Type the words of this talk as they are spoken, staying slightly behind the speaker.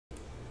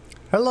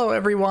Hello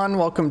everyone,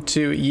 welcome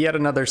to yet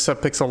another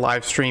Subpixel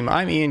live stream.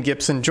 I'm Ian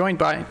Gibson.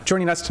 Joining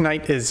us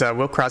tonight is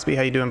Will Crosby.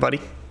 How you doing, buddy?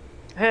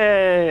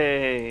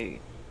 Hey.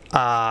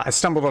 I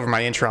stumbled over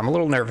my intro. I'm a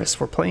little nervous.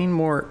 We're playing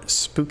more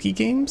spooky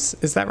games.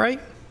 Is that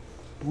right?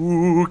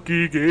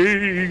 Spooky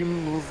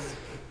games.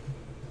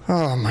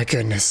 Oh my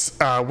goodness.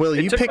 Will,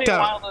 you picked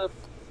out.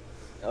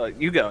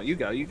 You go.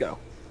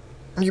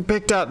 You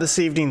picked out this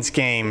evening's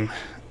game.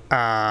 Should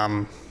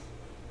I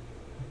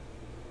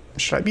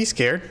be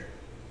scared?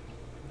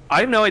 I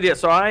have no idea.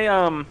 So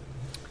I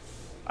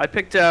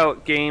picked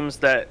out games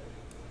that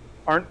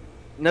aren't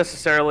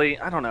necessarily.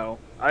 I don't know.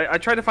 I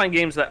tried to find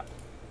games that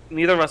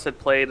neither of us had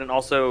played, and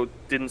also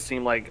didn't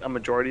seem like a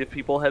majority of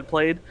people had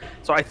played.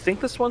 So I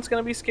think this one's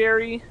gonna be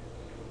scary.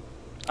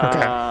 Okay.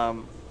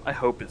 I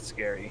hope it's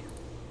scary.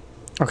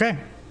 Okay.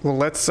 Well,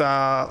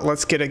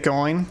 let's get it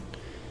going.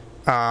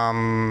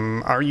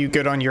 Are you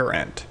good on your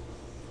end?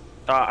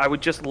 I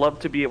would just love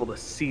to be able to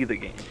see the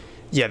game.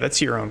 Yeah,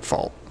 that's your own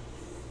fault.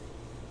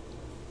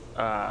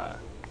 All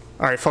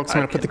right, folks, I'm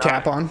going to put the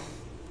cap on.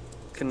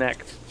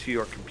 Connect to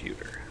your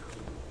computer.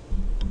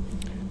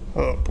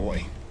 Oh,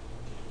 boy.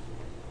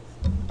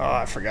 Oh,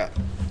 I forgot.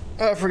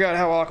 I forgot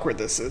how awkward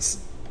this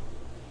is.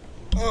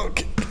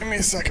 Okay, give me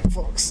a second,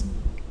 folks.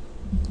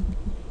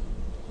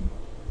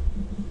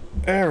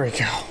 There we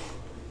go.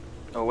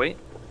 Oh, wait.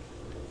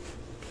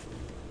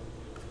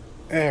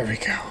 There we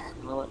go.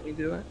 Gonna let me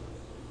do it?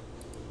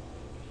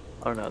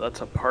 Oh, no,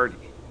 that's a party.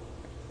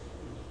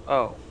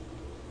 Oh.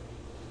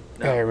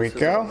 No, there we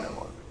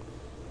go.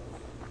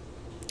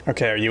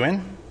 Okay, are you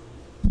in?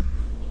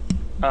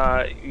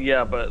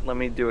 Yeah, but let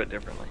me do it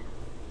differently.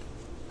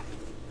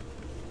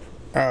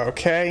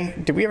 Okay.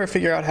 Did we ever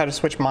figure out how to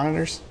switch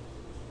monitors?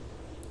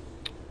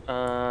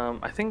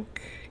 I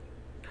think...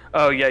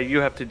 Oh, yeah, you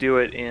have to do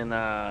it in,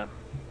 Oh,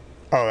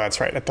 that's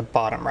right. At the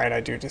bottom, right?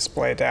 I do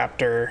display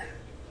adapter.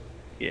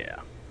 Yeah.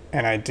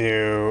 And I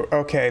do...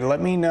 Okay, let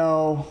me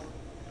know...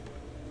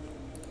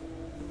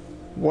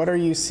 What are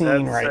you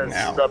seeing right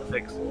now?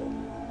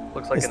 Subpixel.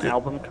 Looks like an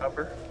album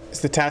cover.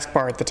 Is the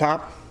taskbar at the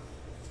top?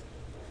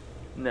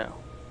 No.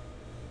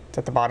 It's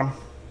at the bottom?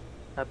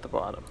 At the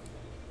bottom.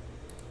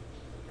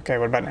 Okay,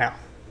 what about now?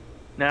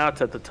 Now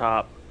it's at the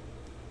top.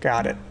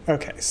 Got it.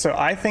 Okay, so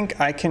I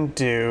think I can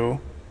do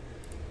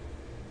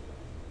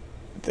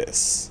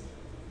this.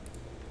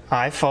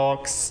 Hi,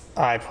 folks.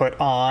 I put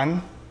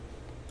on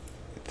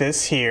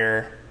this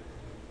here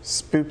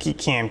spooky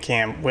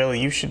cam. Will,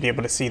 you should be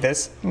able to see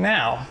this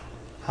now.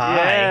 Hi.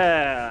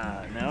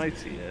 Yeah, now I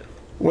see it.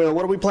 Will,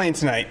 what are we playing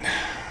tonight?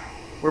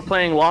 We're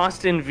playing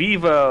Lost in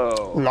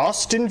Vivo.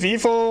 Lost in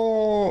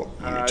Vivo.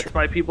 It's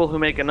by people who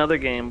make another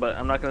game, but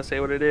I'm not going to say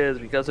what it is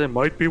because it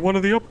might be one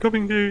of the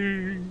upcoming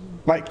games.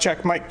 Mic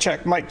check, mic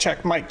check, mic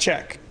check, mic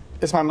check.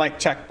 It's my mic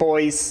check,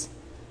 boys.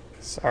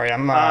 Sorry,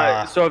 I'm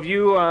So have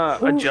you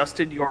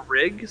adjusted your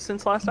rig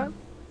since last time?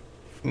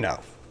 No.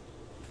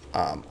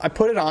 I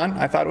put it on.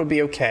 I thought it would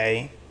be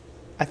okay.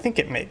 I think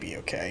it may be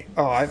okay.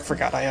 Oh, I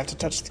forgot I have to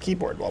touch the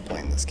keyboard while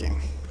playing this game.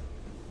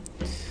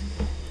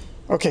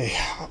 Okay,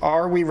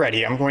 are we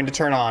ready? I'm going to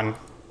turn on.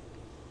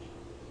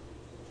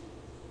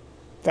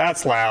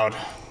 That's loud.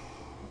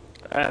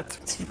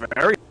 That's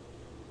very...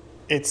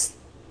 It's...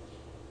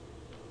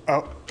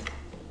 Oh,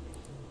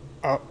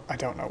 I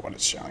don't know what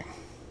it's showing.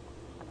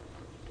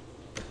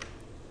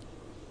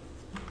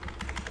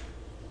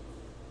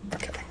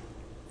 Okay,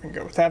 we can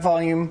go with that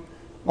volume.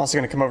 I'm also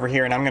going to come over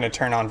here and I'm going to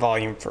turn on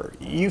volume for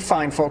you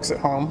fine folks at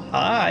home.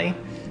 Hi.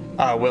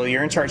 Will,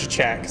 you're in charge of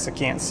chat because I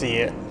can't see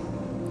it.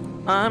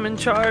 I'm in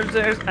charge.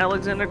 There's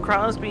Alexander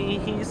Crosby.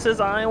 He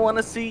says, I want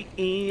to see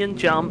Ian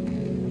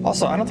jump.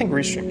 Also, I don't think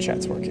Restream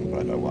chat's working,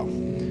 but oh well.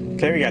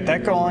 Okay, we got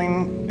that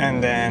going,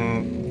 and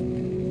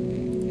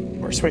then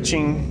we're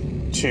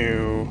switching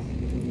to...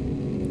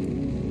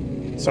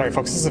 Sorry,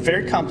 folks, this is a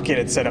very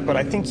complicated setup, but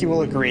I think you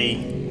will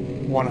agree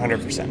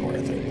 100%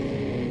 worth it.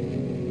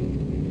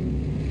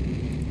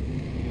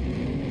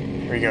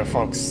 Here we go,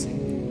 folks. We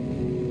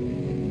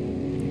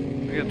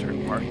gotta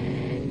turn party.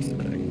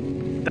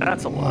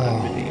 That's a lot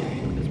of video,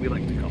 as we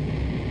like to call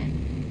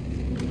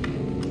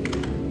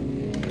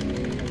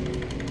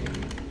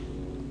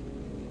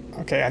it.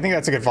 Okay, I think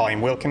that's a good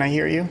volume. Will, can I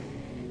hear you?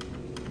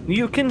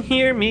 You can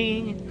hear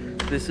me.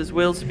 This is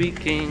Will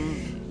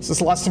speaking. This is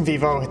Lost in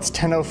Vivo. It's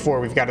 10:04.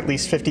 We've got at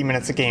least 50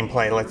 minutes of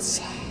gameplay. Let's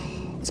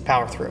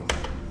power through.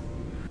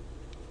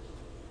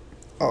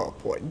 Oh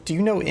boy, do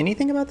you know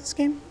anything about this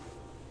game?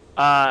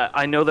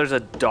 I know there's a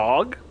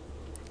dog.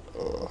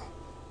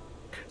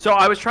 So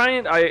I was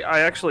trying. I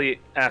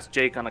actually asked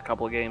Jake on a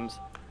couple of games,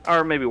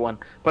 or maybe one,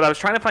 but I was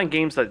trying to find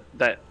games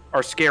that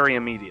are scary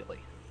immediately.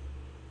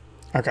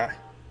 Okay.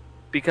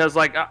 Because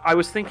like I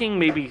was thinking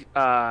maybe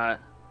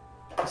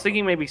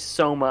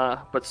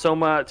Soma, but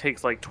Soma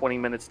takes like 20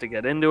 minutes to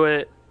get into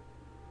it.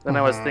 Then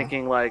I was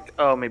thinking like,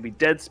 oh, maybe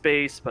Dead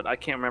Space, but I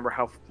can't remember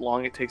how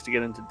long it takes to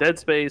get into Dead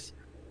Space.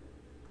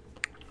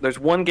 There's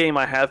one game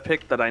I have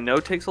picked that I know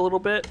takes a little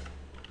bit,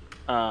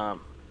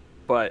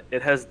 but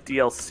it has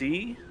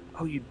DLC.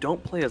 Oh, you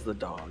don't play as the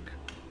dog.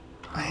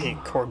 I hate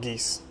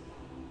corgis.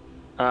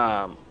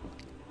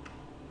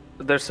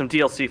 There's some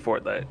DLC for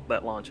it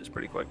that launches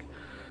pretty quick.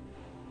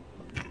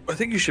 I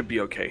think you should be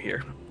okay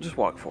here. Just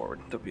walk forward.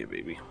 Don't be a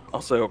baby.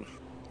 Also,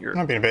 I'm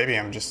not being a baby.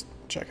 I'm just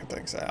checking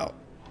things out.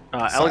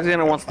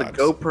 Alexander wants the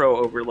GoPro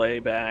overlay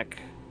back.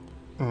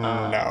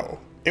 No.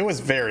 It was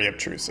very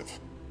obtrusive.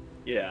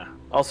 Yeah.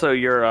 Also,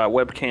 your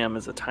webcam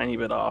is a tiny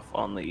bit off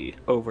on the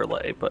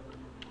overlay, but...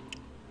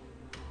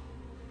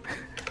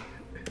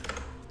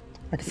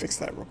 I can fix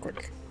that real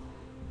quick.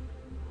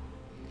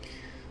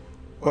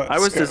 I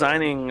was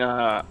designing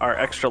our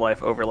Extra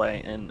Life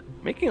overlay, and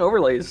making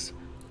overlays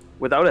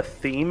without a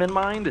theme in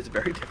mind is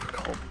very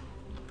difficult.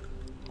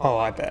 Oh,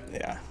 I bet,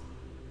 yeah.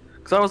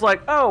 Because I was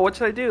like, oh, what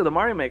should I do? The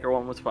Mario Maker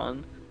one was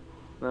fun.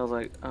 And I was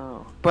like,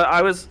 oh. But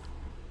I was...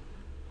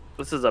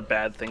 This is a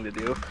bad thing to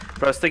do.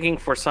 But I was thinking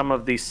for some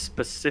of these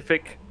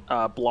specific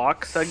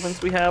block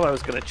segments we have, I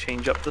was going to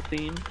change up the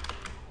theme.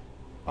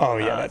 Oh,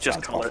 yeah, that's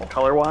just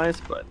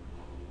color-wise, but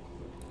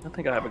I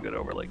think I have a good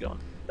overlay going.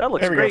 That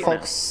looks great. There we go,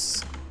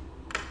 folks.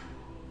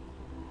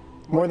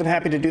 More than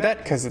happy to do that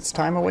because it's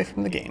time away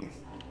from the game.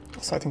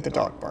 So I think the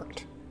dog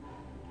barked.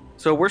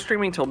 So we're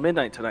streaming till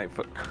midnight tonight.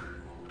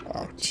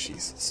 Oh,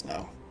 Jesus,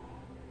 no.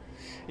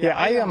 Yeah,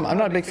 I'm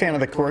not a big fan of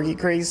the corgi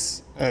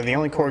craze. The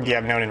only corgi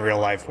I've known in real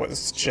life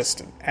was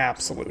just an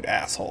absolute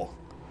asshole.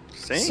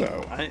 Same.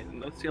 So,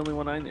 that's the only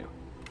one I knew.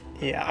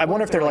 Yeah, I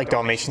wonder if they're like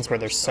Dalmatians where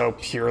they're so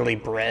purely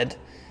bred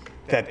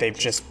that they've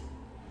just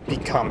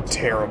become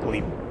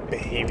terribly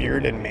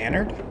behaviored and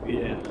mannered.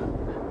 Yeah.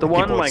 The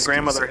one my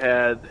grandmother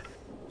had,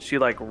 she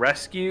like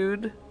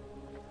rescued,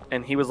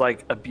 and he was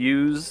like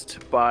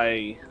abused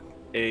by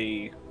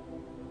a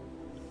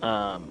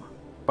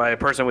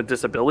person with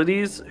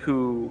disabilities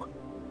who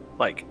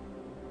like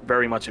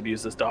very much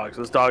abused this dog.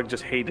 So this dog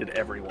just hated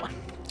everyone.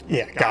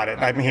 Yeah, got it.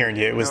 I'm hearing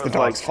you. It was the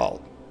dog's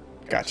fault.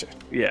 Gotcha.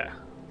 Yeah.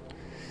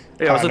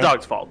 Yeah, it was the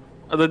dog's fault.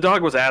 The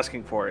dog was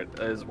asking for it,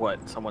 is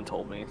what someone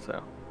told me.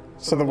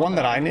 So the one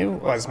that I knew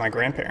was my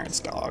grandparents'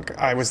 dog.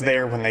 I was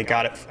there when they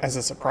got it as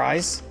a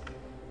surprise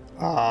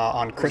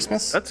on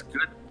Christmas. That's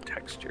good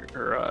texture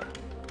or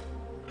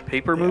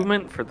paper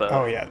movement for the.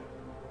 Oh yeah.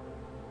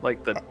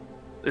 Like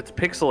it's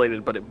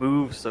pixelated, but it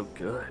moves so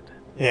good.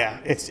 Yeah,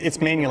 it's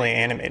manually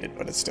animated,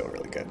 but it's still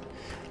really good.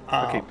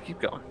 Okay, keep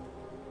going.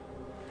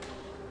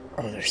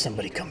 Oh, there's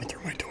somebody coming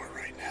through my door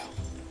right now.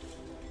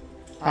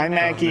 Hi,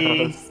 Maggie. Oh,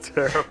 no, that's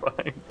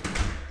terrifying.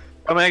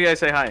 Tell Maggie I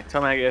say hi.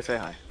 Tell Maggie I say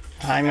hi.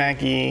 Hi,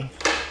 Maggie.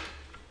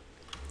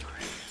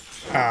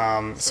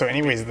 So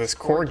anyways, this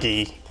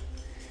corgi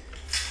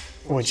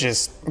would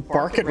just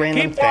bark at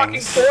random things. Keep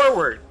walking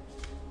forward.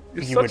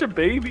 You're such a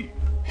baby.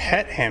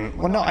 Pet him.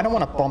 Well, no, I don't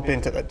want to bump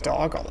into the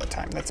dog all the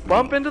time. That's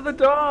bump into the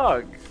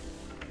dog.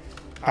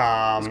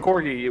 This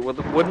corgi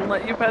wouldn't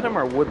let you pet him,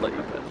 or would let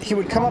you pet him? He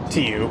would come up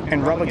to you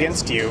and rub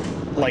against you,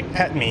 like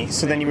pet me.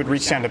 So then you would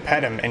reach down to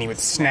pet him, and he would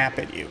snap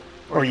at you,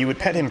 or you would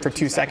pet him for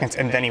 2 seconds,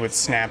 and then he would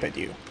snap at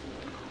you.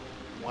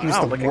 Wow, he was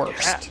the like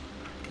worst.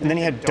 And then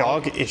he had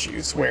dog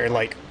issues where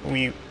like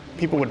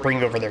people would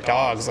bring over their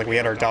dogs. Like we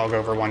had our dog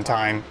over one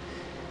time,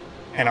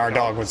 and our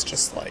dog was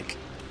just like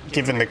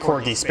giving the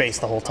corgi space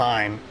the whole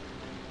time.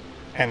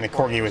 And the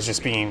corgi was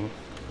just being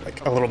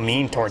like a little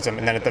mean towards him.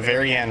 And then at the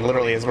very end,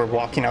 literally as we're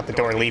walking out the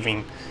door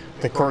leaving,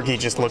 the corgi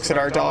just looks at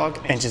our dog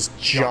and just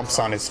jumps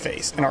on his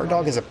face. And our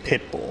dog is a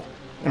pit bull.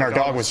 And our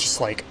dog was just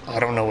like, I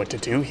don't know what to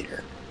do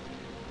here.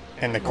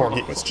 And the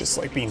corgi was just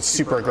like being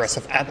super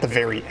aggressive at the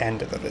very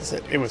end of the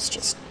visit. It was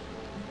just,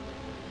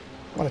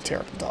 what a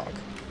terrible dog.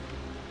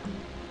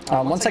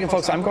 1 second,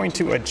 folks. I'm going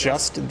to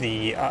adjust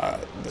the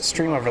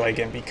stream overlay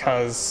again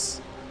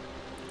because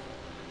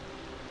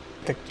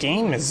the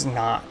game is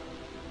not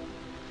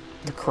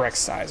the correct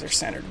size or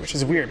centered, which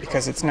is weird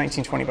because it's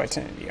 1920 by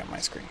 1080 on my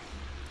screen.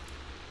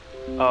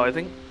 Oh, I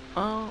think.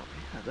 Oh,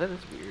 yeah, that is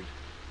weird.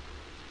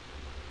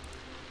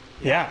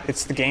 Yeah,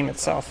 it's the game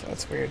itself.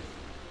 That's weird.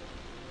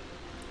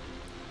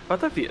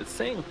 What the a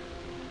thing?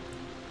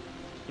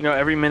 You know,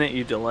 every minute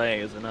you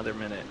delay is another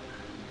minute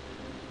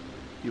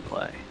you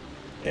play.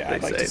 Yeah,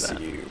 I'd like to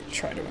see you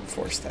try to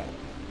enforce that.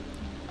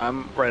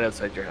 I'm right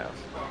outside your house.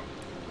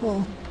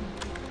 Well.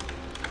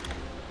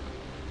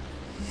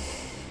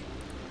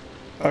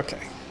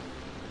 Okay.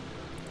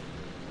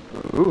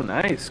 Ooh,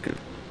 nice. Good.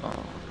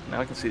 Oh,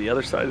 now I can see the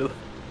other side of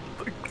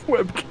the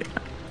webcam.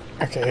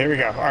 Okay, here we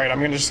go. All right,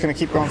 I'm just gonna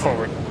keep going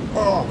forward.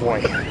 Oh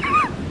boy.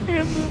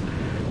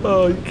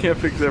 Oh, you can't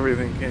fix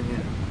everything, can you?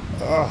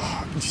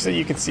 Oh, did you say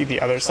you can see the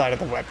other side of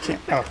the webcam?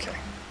 Okay.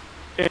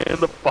 And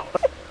the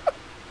bottom.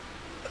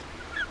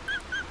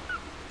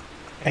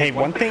 Hey,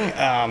 one thing,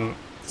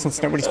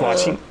 since nobody's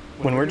watching,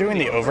 when we're doing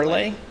the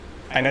overlay,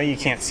 I know you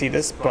can't see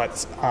this,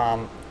 but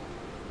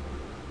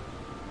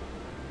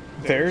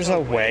there's a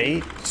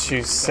way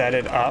to set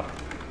it up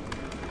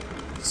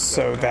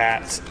so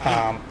that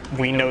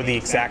we know the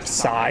exact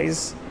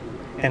size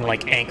and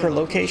like anchor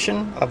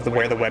location of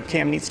where the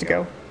webcam needs to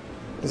go.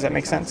 Does that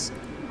make sense?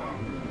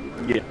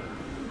 Yeah.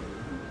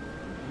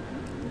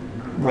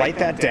 Write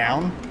that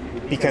down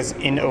because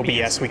in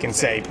OBS we can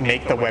say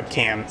make the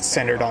webcam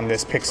centered on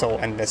this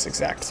pixel and this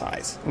exact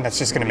size. And that's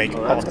just going to make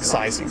all the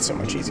sizing so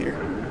much easier.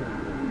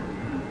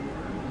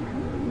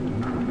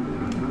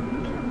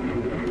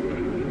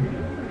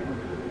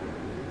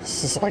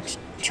 This is like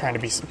trying to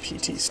be some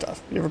PT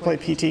stuff. You ever play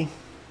PT?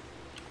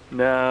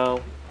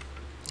 No.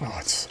 Oh,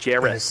 it's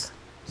Jareth.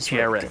 It's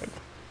really good.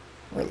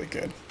 Really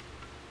good.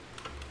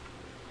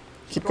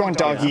 Keep going,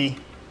 doggy.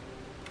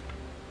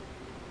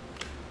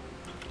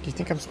 Do you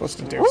think I'm supposed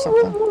to do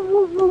something?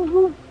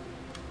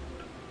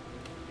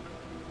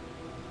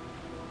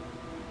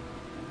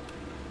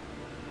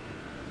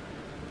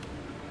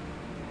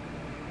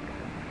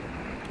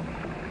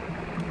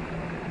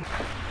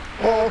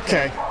 Oh,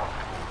 okay.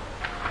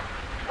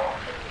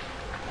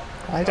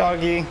 Hi,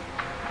 doggy.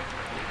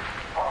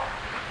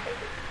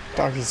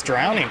 Doggy's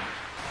drowning.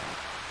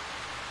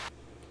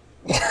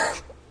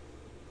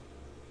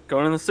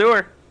 Going in the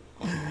sewer.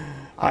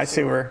 Hi,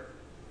 sewer.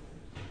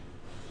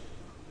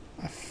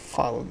 I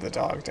followed the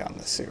dog down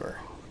the sewer.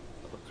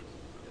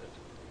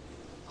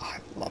 Oh, I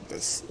love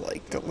this,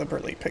 like,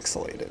 deliberately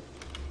pixelated.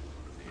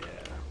 Yeah.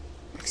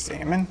 Like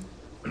salmon?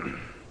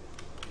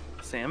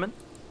 Salmon?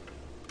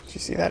 Did you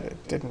see that?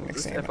 It didn't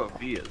This examine.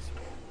 FOV is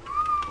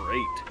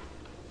great.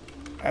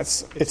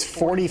 It's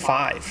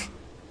 45.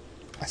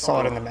 I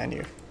saw it in the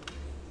menu.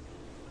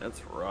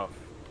 That's rough.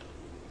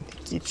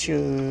 Get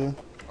you.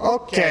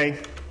 Okay.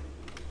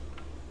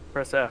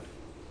 Press F.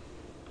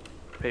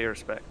 Pay your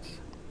respects.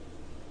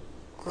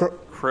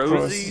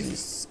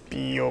 Crozis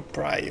Pio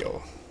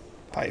Prio.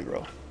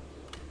 Pyro.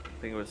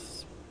 I think it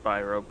was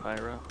Spyro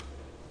Pyro.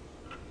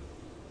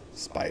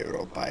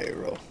 Spyro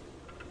Pyro.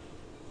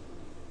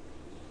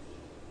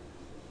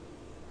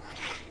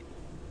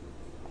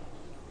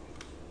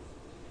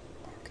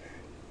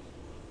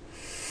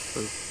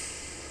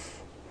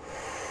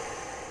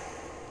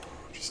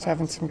 Just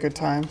having some good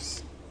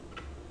times.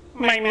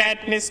 My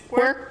madness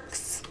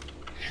works.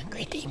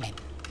 Hungry demon.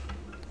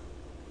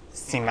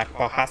 Simak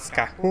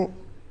Bohaska.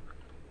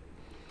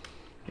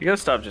 You gotta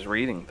stop just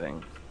reading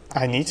things.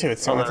 I need to.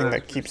 It's the only thing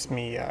that keeps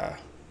me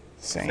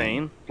sane.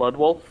 Sane? Blood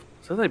Wolf?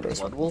 So they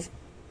Blood Wolf?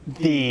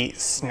 The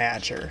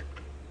Snatcher.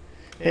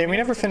 Yeah, we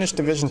never finished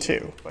Division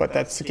 2, but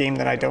that's a game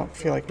that I don't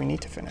feel like we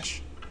need to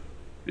finish.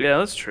 Yeah,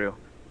 that's true.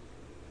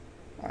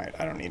 Alright,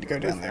 I don't need to go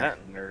down there.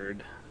 That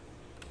nerd.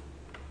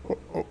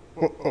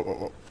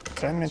 Oh.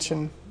 Did I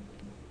mention?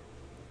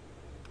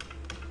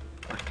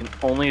 I can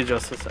only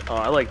adjust this. Oh,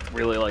 I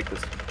really like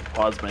this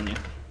pause menu.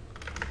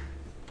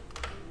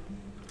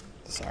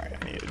 Sorry,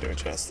 I needed to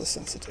adjust the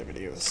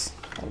sensitivity. It was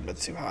a little bit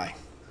too high.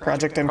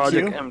 Project MQ?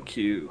 Project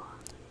MQ.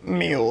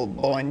 Mule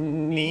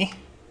Bonnie.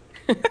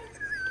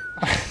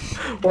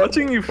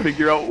 Watching you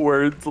figure out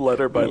words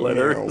letter by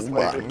letter is my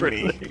Mule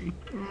favorite thing.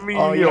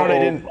 Oh, you know what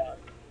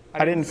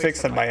I didn't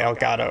fix that my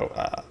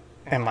Elgato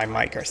and my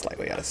mic are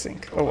slightly out of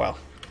sync. Oh well.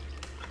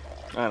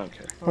 I don't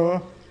care.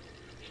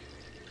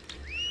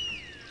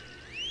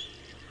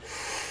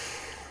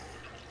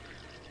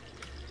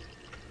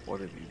 What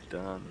have you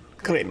done?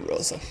 Cream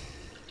Rosa.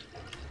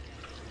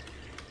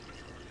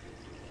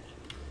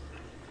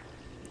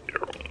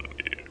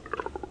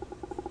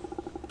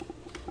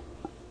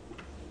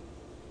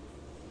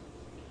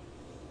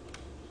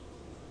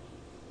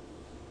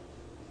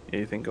 Yeah,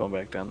 you think going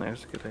back down there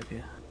is a good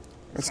idea?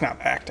 It's not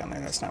back down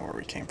there. That's not where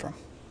we came from.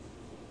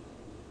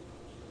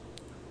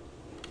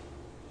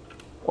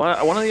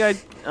 Well, one of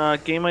the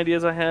game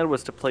ideas I had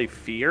was to play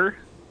Fear,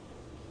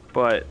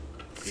 but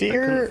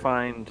Fear. I couldn't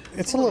find.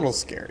 It's a little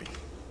scary.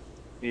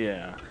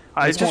 Yeah,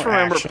 I It's just more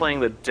remember action. playing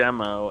the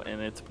demo,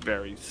 and it's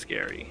very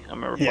scary. I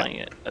remember playing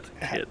it as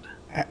a kid.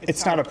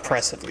 It's not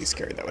oppressively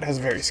scary though. It has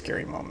very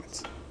scary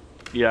moments.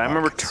 Yeah, I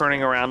remember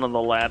turning around on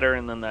the ladder,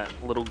 and then that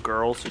little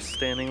girl's just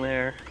standing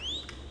there.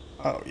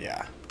 Oh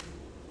yeah.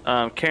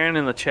 Karen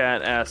in the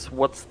chat asks,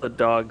 "What's the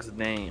dog's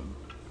name?"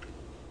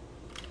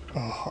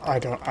 Oh, I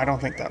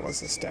don't think that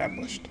was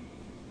established.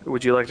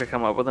 Would you like to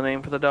come up with a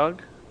name for the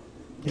dog?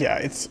 Yeah,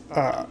 it's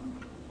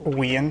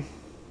Wien.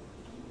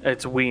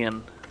 It's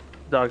Wien.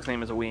 Dog's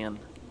name is Wien.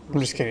 I'm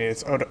just kidding.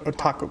 It's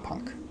Otaku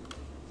Punk.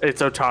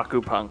 It's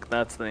Otaku Punk.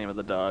 That's the name of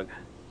the dog.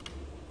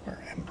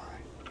 Where am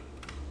I?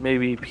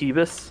 Maybe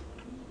Peebus?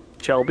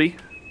 Shelby?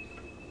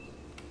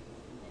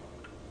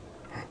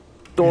 I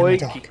hear my Doi.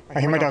 dog. I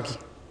hear my doggy.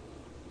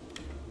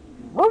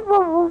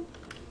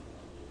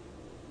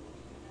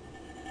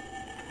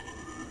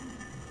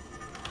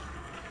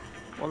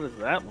 What is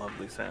that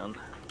lovely sound?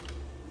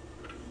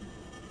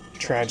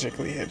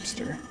 Tragically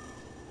hipster.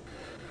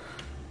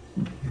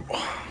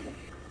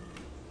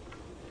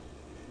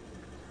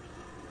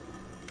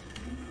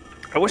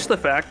 I wish the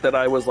fact that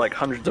I was like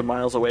hundreds of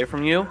miles away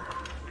from you,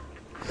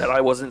 that I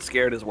wasn't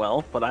scared as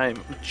well, but I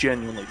am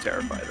genuinely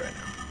terrified right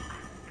now.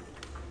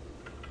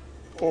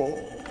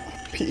 Oh,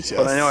 Peaches.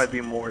 But I know I'd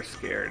be more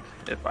scared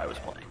if I was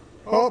playing.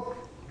 Oh.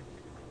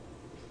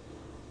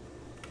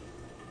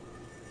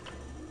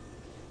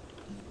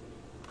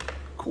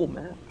 Cool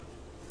map.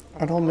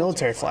 An old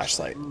military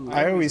flashlight.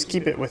 I always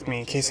keep it with me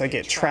in case I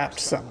get trapped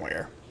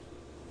somewhere.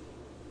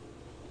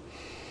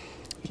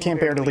 You can't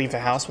bear to leave the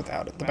house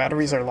without it. The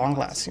batteries are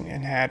long-lasting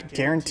and had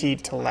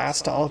guaranteed to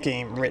last all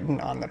game written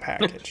on the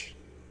package.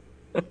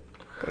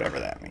 Whatever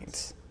that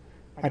means.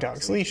 My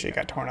dog's leash, it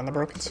got torn on the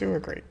broken sewer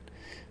grate.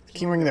 The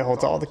key ring that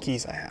holds all the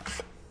keys I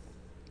have.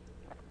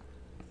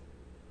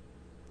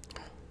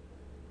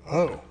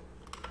 Oh.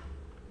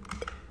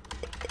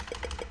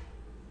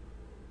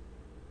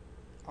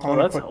 Oh,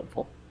 that's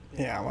helpful.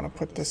 Yeah, I want to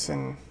put this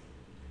in...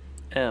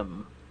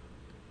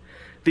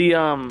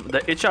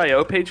 The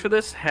itch.io page for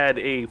this had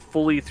a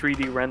fully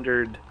 3D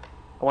rendered,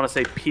 I want to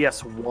say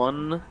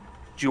PS1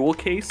 jewel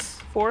case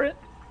for it.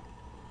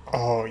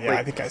 Oh, yeah,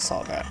 I think I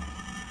saw that.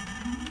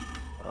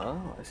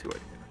 Oh, I see what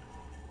you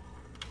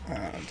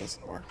mean. It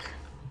doesn't work.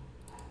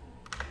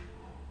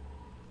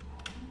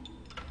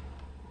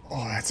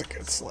 Oh, that's a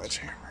good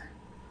sledgehammer.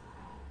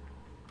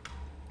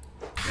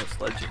 No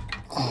sledging.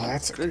 Oh,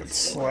 that's a good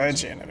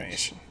sledge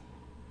animation.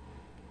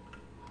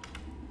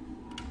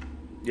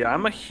 Yeah,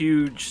 I'm a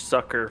huge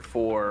sucker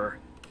for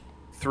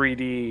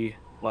 3D,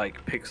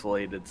 like,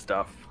 pixelated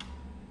stuff.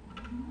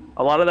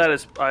 A lot of that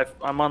is...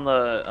 I'm on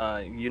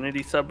the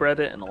Unity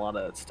subreddit, and a lot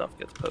of that stuff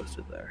gets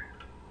posted there.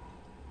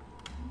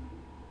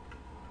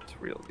 It's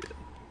real good.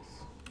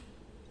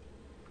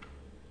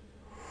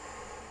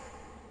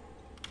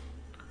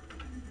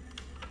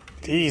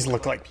 These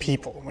look like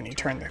people when you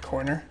turn the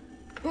corner.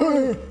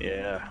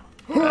 Yeah,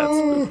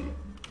 that's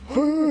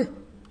spooky.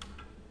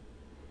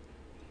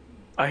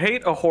 I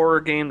hate a horror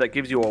game that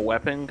gives you a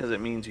weapon because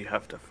it means you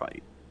have to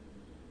fight.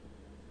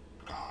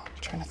 Oh, I'm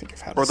trying to think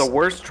of how to... Or the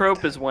worst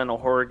trope is when a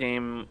horror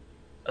game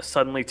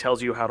suddenly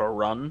tells you how to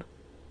run.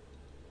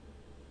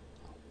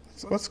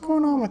 So what's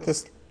going on with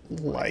this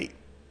light?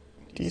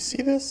 Do you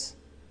see this?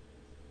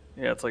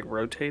 Yeah, it's like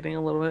rotating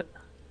a little bit.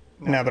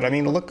 No, but I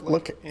mean,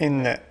 look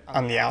in the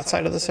on the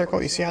outside of the circle.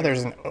 You see how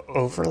there's an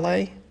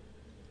overlay?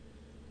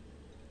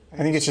 I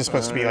think it's just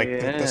supposed to be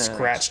like the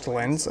scratched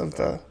lens of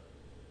the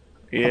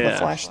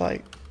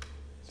flashlight.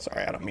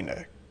 Sorry, I don't mean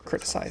to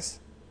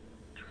criticize.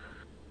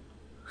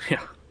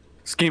 Yeah,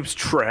 this game's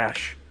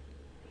trash.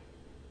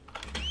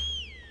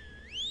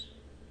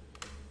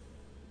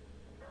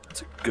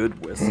 That's a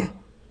good whistle.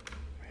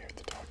 I heard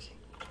the doggy.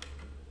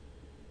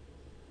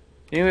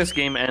 You think this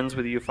game ends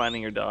with you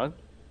finding your dog?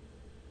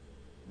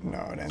 No,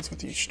 it ends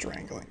with you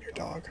strangling your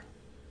dog.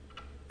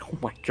 Oh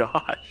my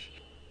gosh.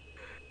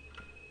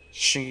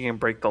 Think you can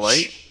break the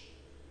light? Shh.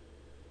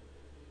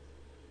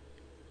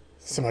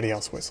 Somebody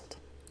else whistled.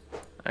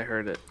 I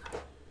heard it.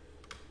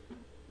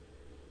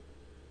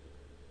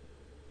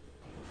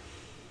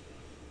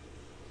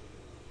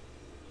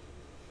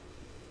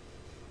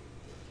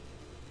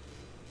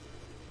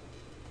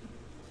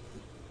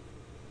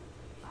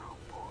 Oh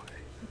boy.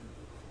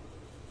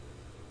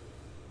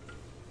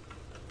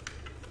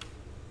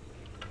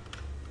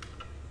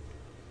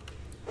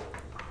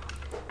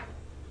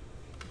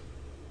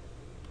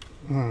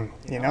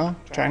 You know,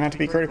 try not to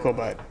be critical,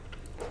 but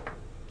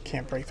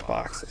can't break the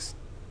boxes.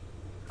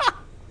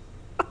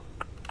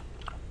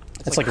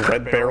 It's like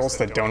red barrels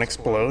that don't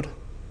explode.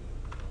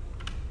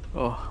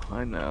 Oh,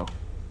 I know.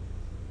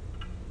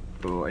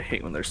 Ooh, I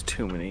hate when there's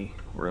too many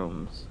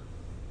rooms.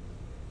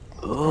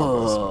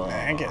 Those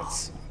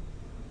maggots.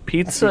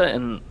 Pizza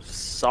and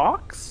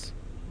socks?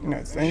 No,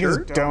 I think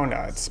it's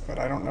donuts, but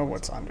I don't know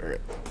what's under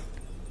it.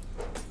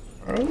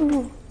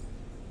 Oh.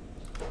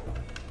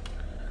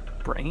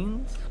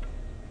 Brains?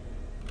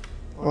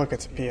 Look,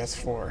 it's a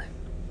PS4.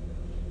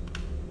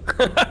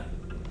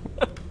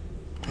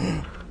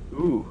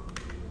 Ooh.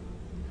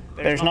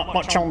 There's not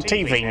much on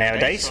TV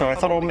nowadays, so I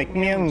thought I'd make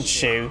my own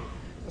show.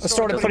 I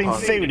started putting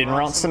food in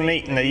ransom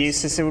meat in the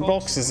useless sewer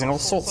boxes, and all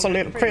sorts of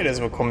little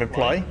critters would come and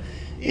play.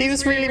 It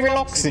was really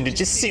relaxing to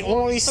just sit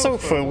on the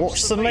sofa and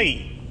watch the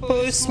meat.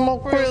 But the small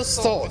critters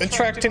started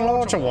attracting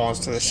larger ones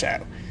to the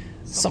show.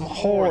 Some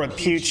horrid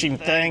puching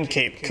thing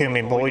kept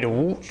coming by to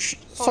watch,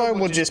 so I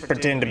would just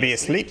pretend to be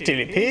asleep till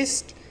it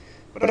pissed.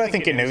 But I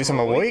think it knows I'm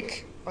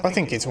awake. I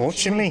think it's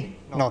watching me,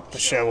 not the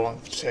show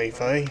on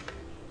TV.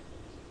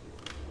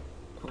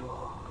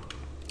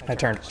 I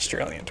turned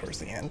Australian towards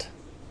the end.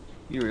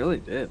 You really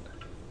did.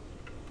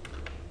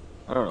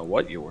 I don't know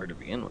what you were to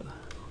begin with.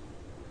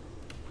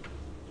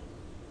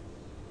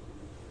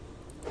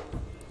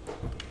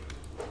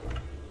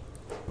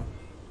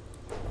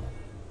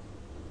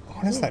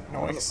 What is that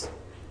noise?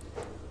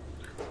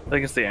 I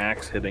think it's the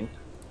axe hitting.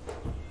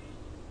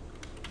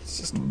 It's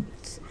just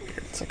it's weird.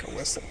 It's like a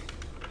whistle.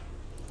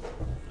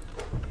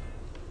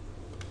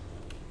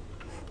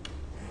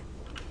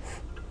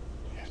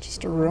 Yeah,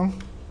 just a room.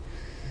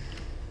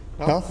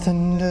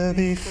 Nothing to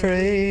be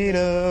afraid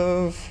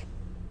of.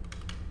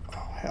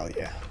 Oh, hell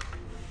yeah.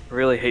 I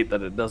really hate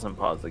that it doesn't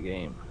pause the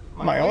game.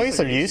 My eyes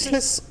are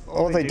useless.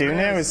 All they do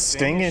now is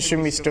sting and show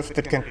me stuff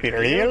that can't be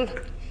real.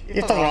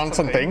 If the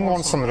ransom thing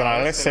wants something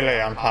I'll say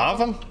I'm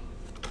having.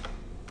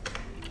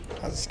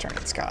 I was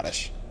turning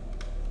Scottish.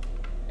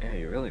 Yeah,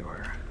 you really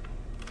were.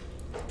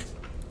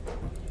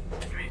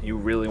 Man, you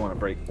really want to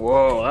break...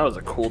 Whoa, that was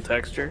a cool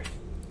texture.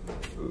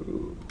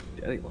 Ooh,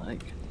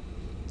 daddy-like.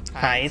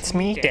 Hi, it's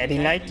me, Daddy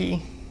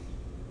Likey.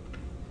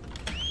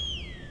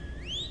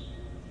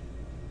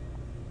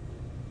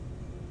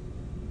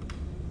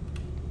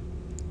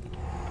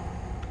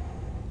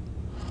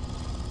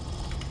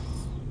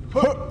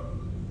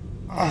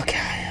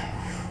 Okay,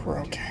 we're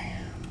okay.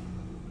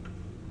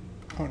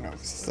 Oh no,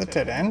 is this a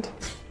dead end?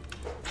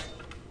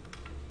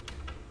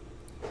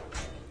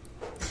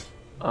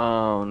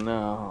 Oh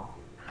no.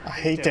 I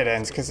hate dead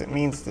ends because it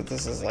means that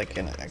this is like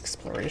an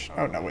exploration.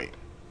 Oh no, wait.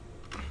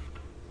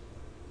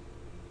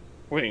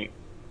 Wait.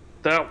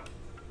 That...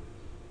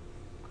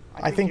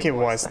 I think it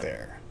was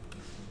there.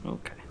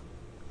 Okay.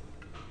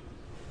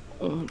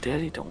 Oh,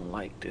 Daddy don't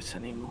like this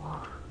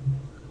anymore.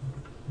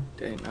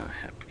 Daddy not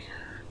happy.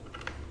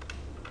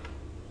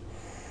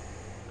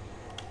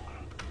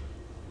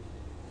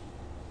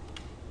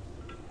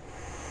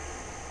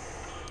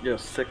 You're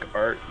sick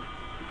art.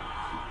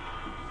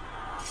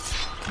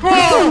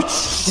 Oh,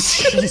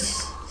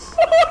 jeez.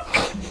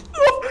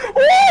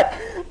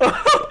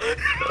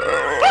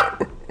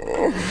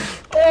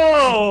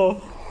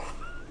 Oh!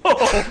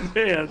 Oh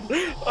man,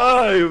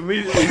 I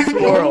immediately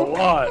swore a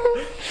lot.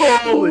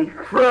 Holy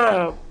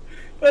crap!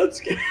 That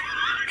scared the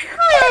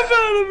crap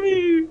out of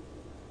me!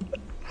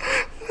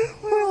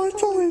 Well,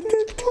 it's only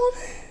did 20.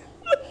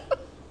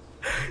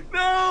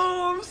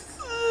 No, I'm so...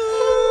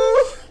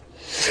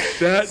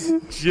 That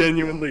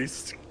genuinely...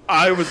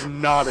 I was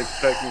not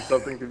expecting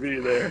something to be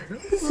there.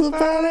 It's a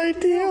bad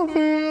idea,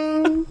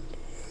 man.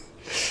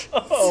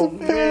 Oh,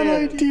 It's a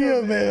bad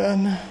idea,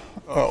 man.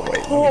 Oh,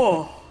 wait.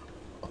 Oh.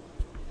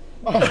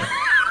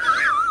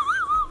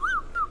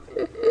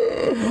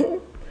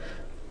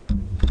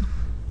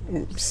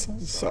 Oops.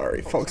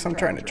 Sorry, folks. I'm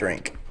trying to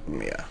drink.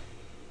 Yeah.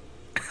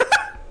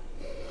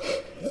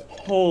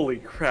 Holy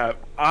crap.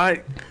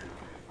 I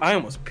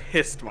almost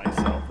pissed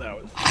myself.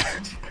 That was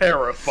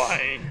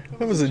terrifying.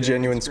 That was a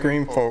genuine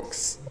scream,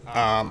 folks.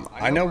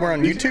 I know we're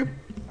on YouTube.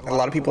 A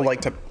lot of people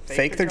like to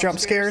fake their jump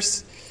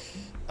scares.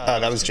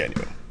 That was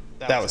genuine.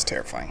 That was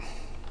terrifying.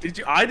 Did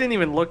you? I didn't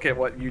even look at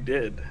what you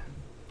did.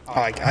 Oh,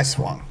 I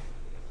swung.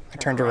 I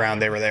turned around.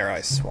 They were there.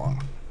 I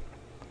swung.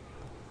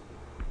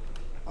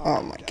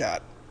 Oh my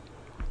god.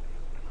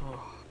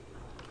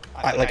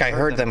 I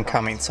heard them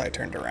coming, so I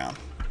turned around.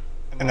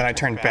 And then I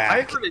turned I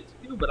back. heard it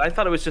too, but I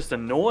thought it was just a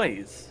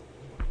noise.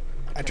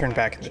 I turned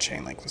back and the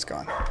chain link was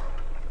gone.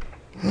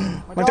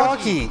 My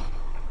doggy!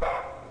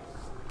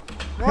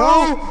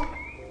 No!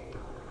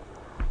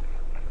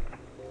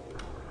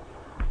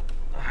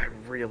 I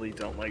really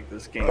don't like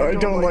this game. I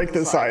don't like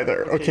this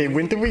either. Okay,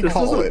 when do we This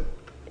call is a- it?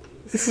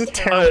 This is a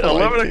terrible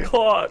 11 idea.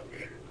 o'clock.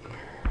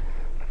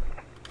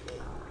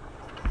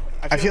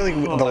 I feel like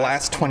the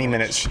last 20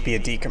 minutes should be a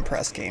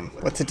decompress game.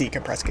 What's a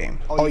decompress game?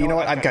 Oh, you know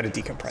what? I've got a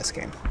decompress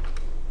game.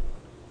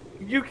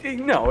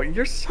 No,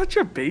 you're such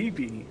a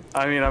baby.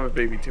 I mean, I'm a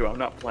baby too. I'm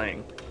not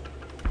playing.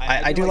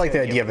 I do like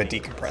the idea of a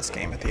decompress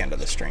game at the end of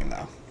the stream,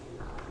 though.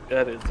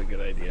 That is a good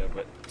idea,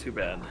 but too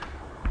bad.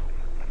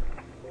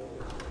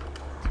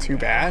 Too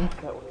bad?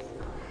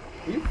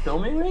 Are you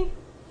filming me?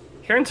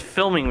 Karen's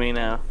filming me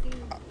now.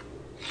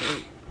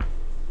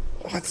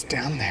 What's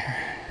down there?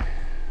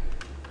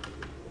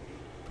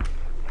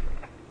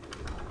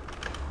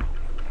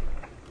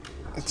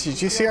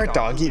 Did you see our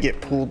doggy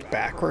get pulled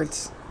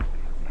backwards?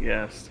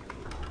 Yes.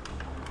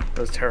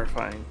 That was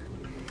terrifying.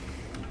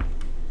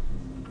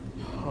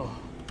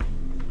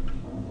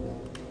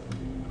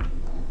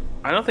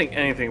 I don't think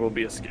anything will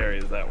be as scary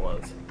as that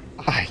was.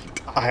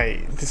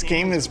 This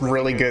game is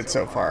really good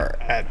so far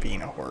at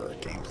being a horror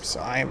game, so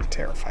I am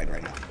terrified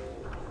right now.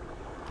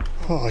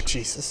 Oh,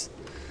 Jesus.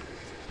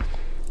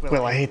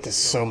 Will, I hate this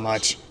so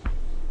much.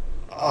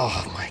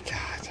 Oh, my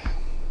God.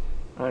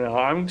 I know,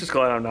 I'm just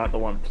glad I'm not the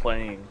one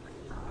playing.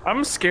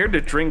 I'm scared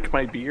to drink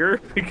my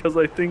beer because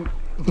I think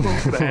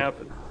what's gonna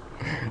happen.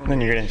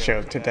 Then you're gonna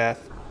choke to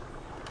death.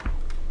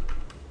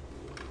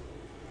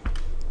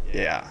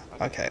 Yeah,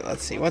 okay,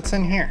 let's see. What's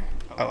in here?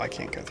 Oh, I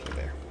can't go through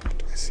there.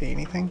 Do I see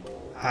anything?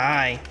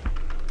 Hi.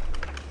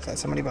 Is that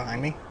somebody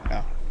behind me?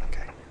 No,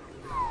 okay.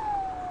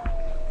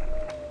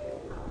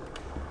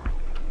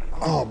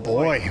 Oh,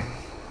 boy.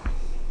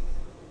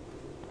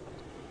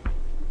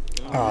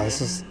 Oh,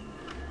 this is...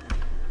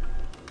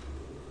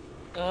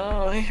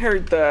 Oh, I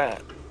heard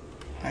that.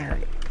 I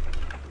heard it.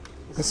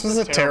 This was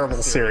a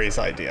terrible series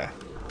idea.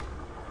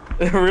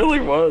 It really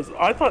was.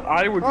 I thought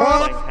I would be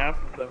playing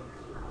half of them.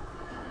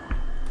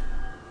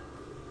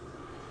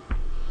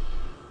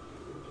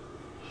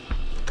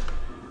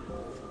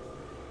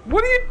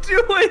 What are you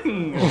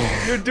doing?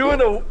 You're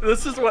doing a...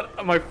 This is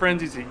what my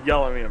friends used to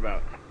yell at me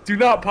about. Do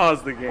not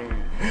pause the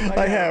game.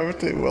 I have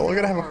to. Well, we're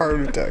gonna have a heart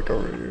attack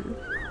over here.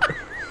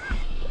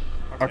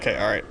 Okay,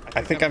 alright.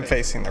 I think I'm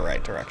facing the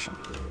right direction.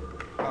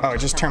 Oh, I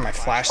just turned my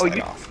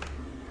flashlight off.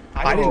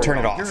 I didn't turn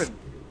it off.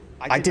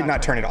 I did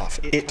not turn it off.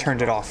 It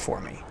turned it off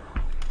for me.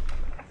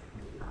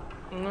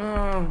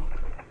 No.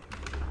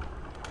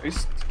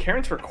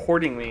 Karen's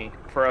recording me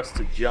for us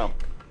to jump.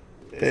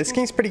 This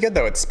game's pretty good,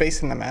 though. It's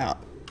spacing them out.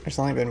 There's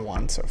only been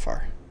one so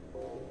far.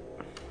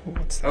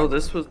 What's that? Oh,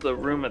 this was the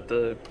room at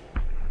the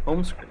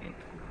home screen.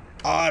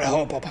 Odd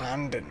hope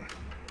abandoned.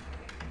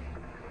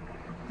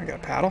 I got a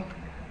paddle.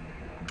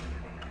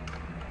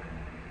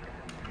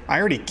 I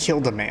already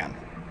killed a man.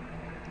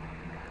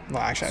 Well,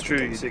 actually, It's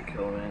true, you did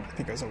kill a man. I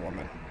think it was a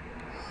woman.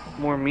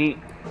 More meat.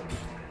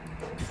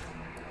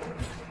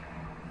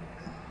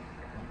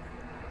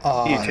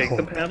 Do you take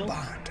the paddle?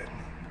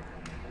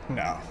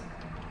 No.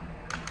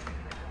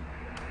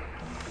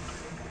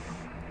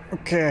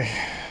 Okay.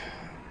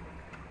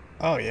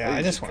 Oh yeah,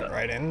 I just went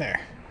right in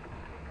there.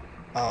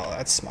 Oh,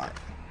 that's smart.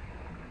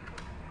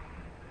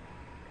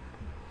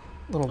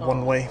 Little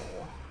one-way.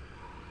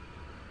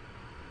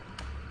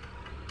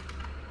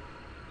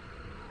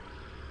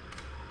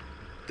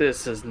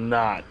 This is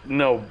not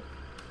no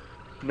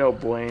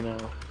bueno.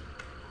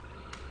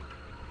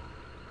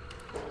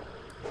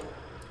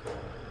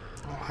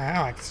 Oh,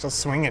 wow, I can still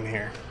swing in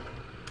here.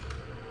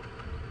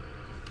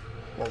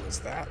 What was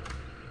that?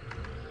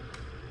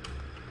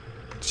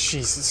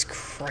 Jesus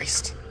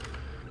Christ.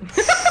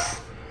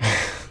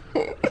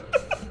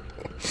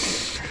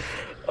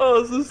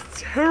 Oh, this is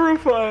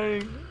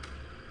terrifying.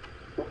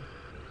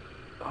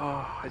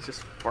 Oh, I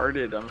just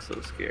farted. I'm so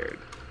scared.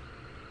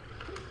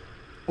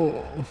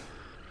 Oh.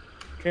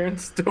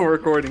 Karen's still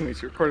recording me.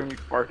 She's recording me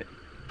farting.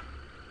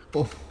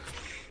 Oh.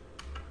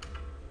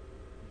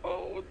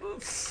 Oh,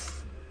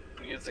 this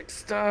music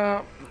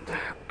stop.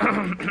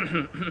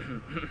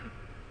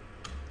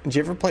 Did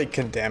you ever play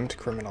Condemned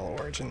Criminal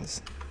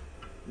Origins?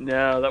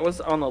 No, that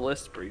was on the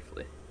list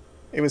briefly.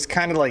 It was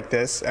kind of like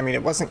this. I mean,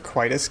 it wasn't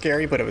quite as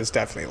scary, but it was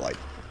definitely like...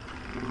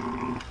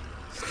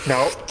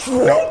 No.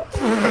 No.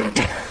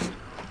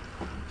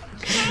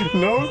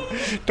 No.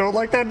 Don't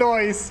like that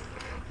noise.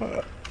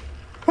 Oh,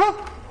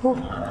 God!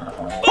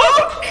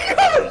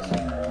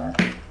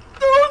 That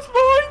was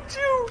behind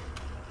you!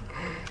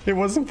 It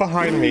wasn't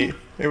behind me.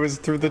 It was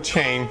through the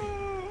chain.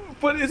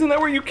 But isn't that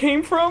where you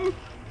came from?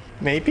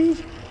 Maybe?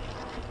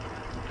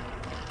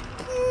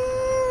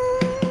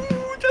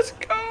 Just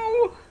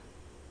go!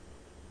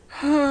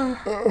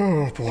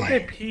 Oh, boy. I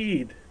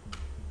peed.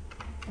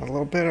 A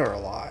little bit or a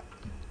lot?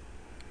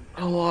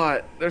 A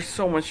lot. There's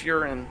so much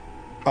urine.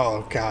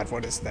 Oh, God,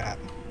 what is that?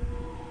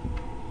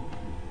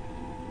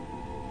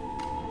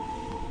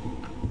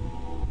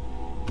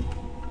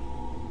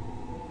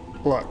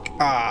 Look,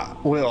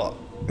 Will,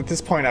 at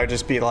this point I'd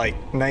just be like,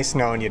 nice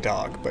knowing you,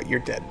 dog, but you're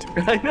dead to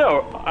me. I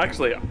know.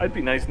 Actually, I'd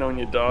be nice knowing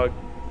you, dog.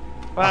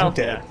 Well, I'm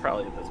dead. Yeah,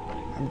 probably at this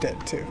point. I'm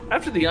dead too.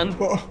 After the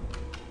Whoa.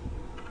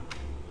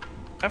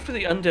 After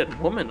the undead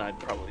woman, I'd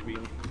probably be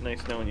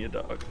nice knowing you,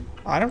 dog.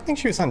 I don't think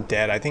she was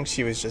undead. I think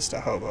she was just a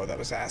hobo that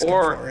was asking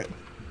Or- for it.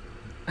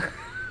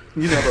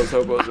 You know those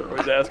hobos are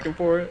always asking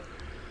for it.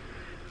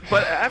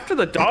 But after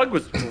the dog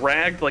was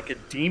dragged like a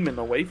demon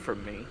away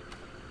from me.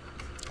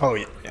 Oh,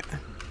 yeah. Yeah.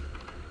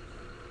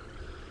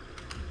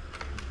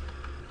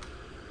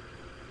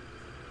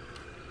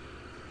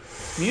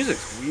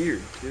 Music's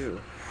weird, too.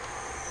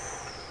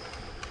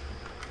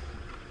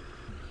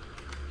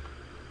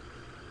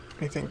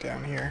 Anything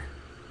down here?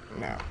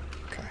 No.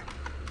 Okay.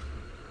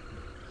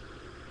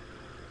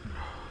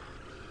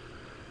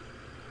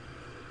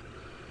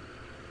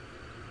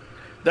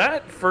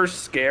 That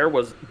first scare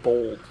was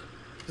bold.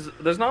 'Cause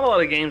there's not a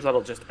lot of games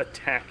that'll just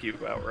attack you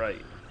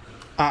outright.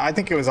 I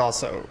think it was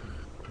also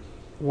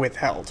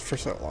withheld for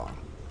so long.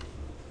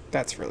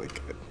 That's really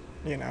good,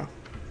 you know?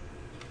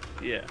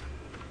 Yeah.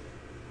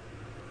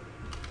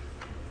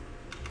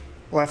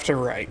 Left or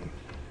right?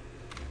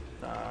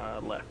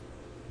 Left.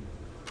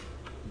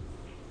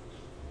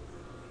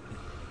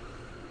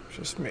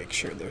 Just make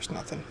sure there's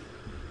nothing.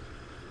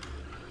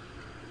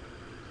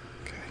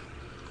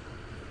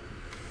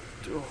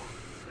 Okay.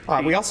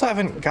 We also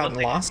haven't gotten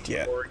lost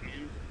yet.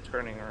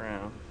 Turning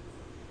around.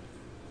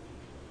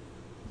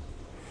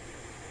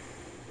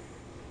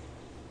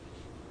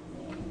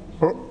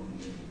 Oh.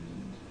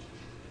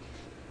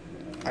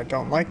 I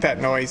don't like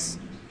that noise.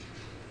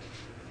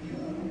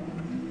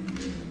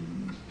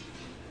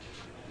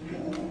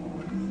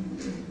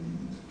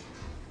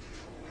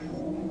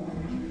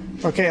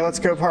 Okay, let's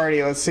go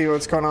party. Let's see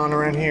what's going on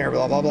around here.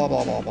 Blah, blah, blah,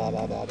 blah, blah, blah,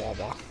 blah, blah, blah,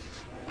 blah.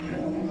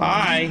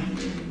 Hi.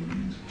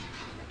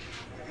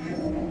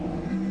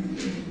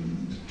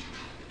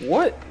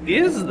 What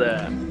is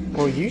that?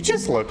 Well, you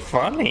just look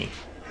funny.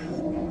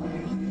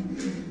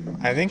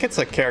 I think it's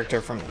a character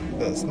from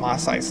the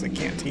Mos Eisley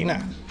Cantina.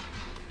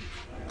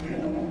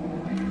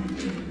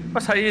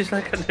 What's how you use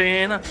like a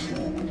Diana?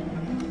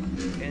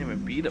 Can't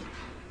even beat him.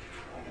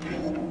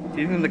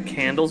 Do you think the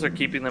candles are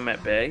keeping them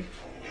at bay?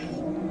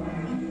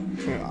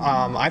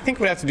 I think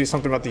we'd have to do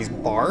something about these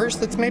bars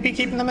that's maybe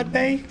keeping them at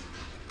bay.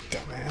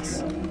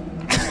 Dumbass.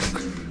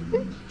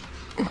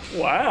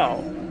 Wow.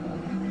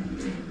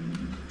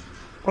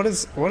 What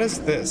is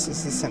this?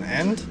 Is this an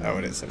end? Oh,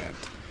 it is an end.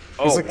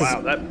 Oh, It's like this-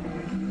 wow. That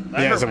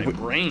Yeah, hurt it's a my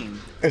w- brain.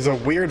 It's a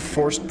weird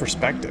forced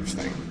perspective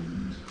thing.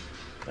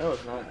 That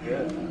was not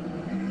good.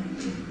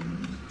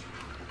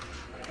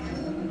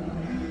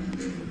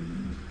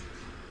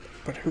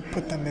 But who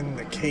put them in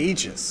the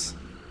cages?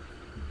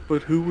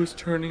 But who was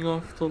turning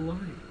off the light?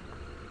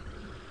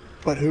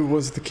 But who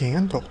was the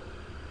candle?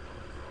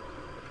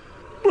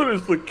 What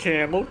is the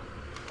candle?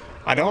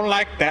 I don't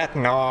like that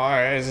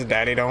noise.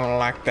 Daddy don't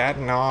like that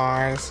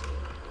noise.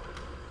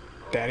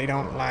 Daddy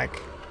don't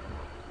like.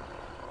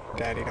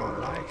 Daddy don't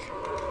like.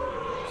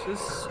 This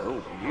is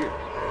so weird.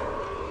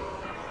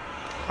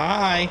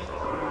 Hi.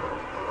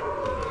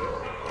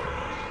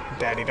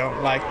 Daddy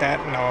don't like that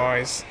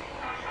noise.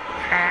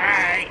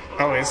 Hi.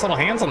 Oh, his little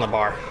hands on the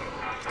bar.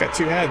 He's got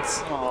 2 heads.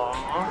 Aww.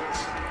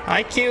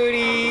 Hi,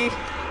 cutie.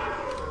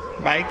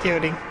 Bye,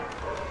 cutie.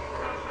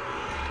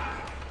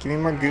 Give me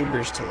more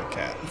goobers to look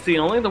at. See,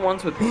 only the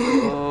ones with...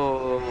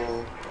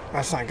 Oh.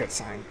 That's not a good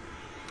sign.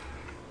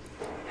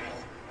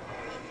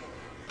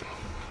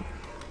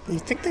 You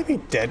think they'd be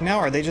dead now?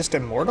 Are they just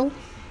immortal?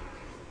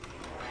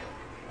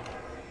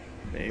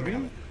 Maybe.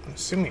 I'm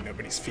assuming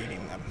nobody's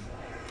feeding them.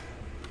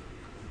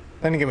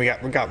 Then again,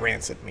 we got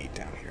rancid meat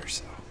down here,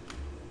 so.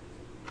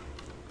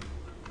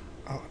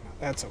 Oh, no,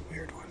 that's a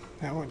weird one.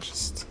 That one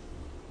just.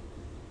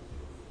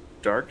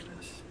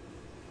 Darkness.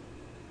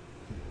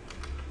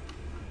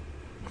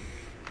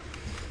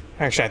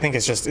 Actually, I think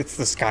it's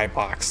the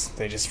skybox.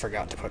 They just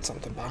forgot to put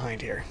something behind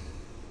here.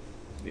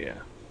 Yeah.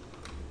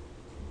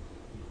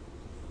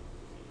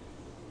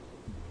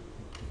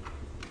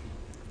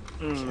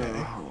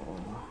 Okay.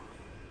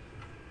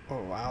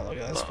 Oh wow, look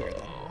at this weird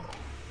thing.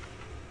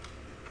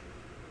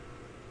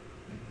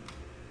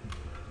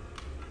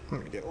 I'm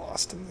gonna get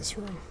lost in this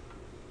room.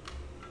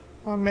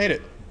 Oh, I made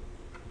it.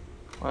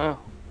 Wow.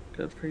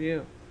 Good for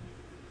you.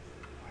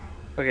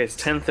 Okay, it's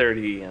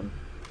 10:30 a.m.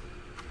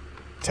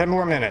 10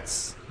 more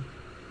minutes.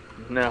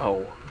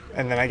 No.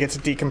 And then I get to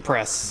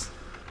decompress.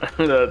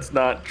 That's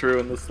not true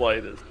in the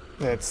slightest.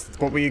 That's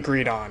what we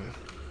agreed on.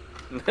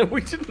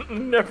 We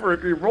didn't never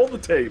agree. Roll the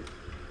tape.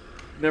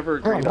 Never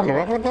agreed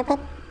on that.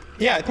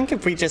 Yeah, I think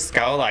if we just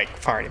go like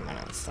 40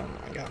 minutes, oh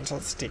my god,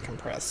 let's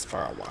decompress for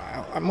a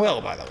while. I'm Will,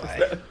 by the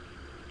way.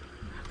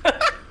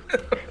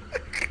 Is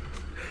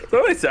that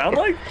what I sound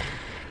like?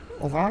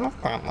 Well, I don't know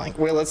if I'm like,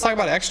 well, let's talk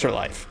about Extra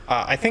Life.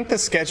 I think the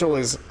schedule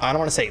is, I don't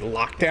want to say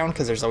lockdown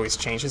because there's always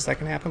changes that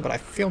can happen, but I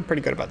feel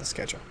pretty good about the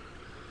schedule.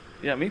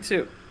 Yeah, me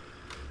too.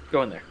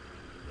 Go in there.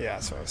 Yeah,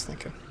 that's what I was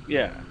thinking.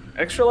 Yeah.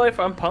 Extra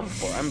Life, I'm pumped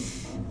for.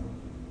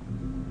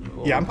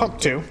 Yeah, I'm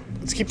pumped too.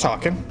 Let's keep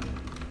talking.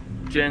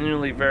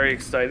 Genuinely very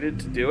excited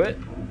to do it.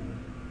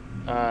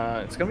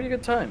 It's going to be a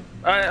good time.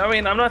 I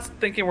mean, I'm not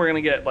thinking we're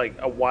going to get like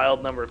a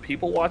wild number of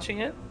people watching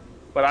it,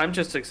 but I'm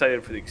just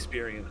excited for the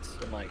experience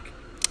and like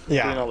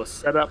doing all the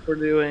setup we're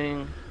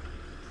doing.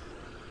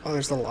 Oh,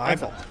 there's the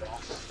live.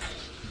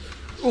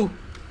 Ooh.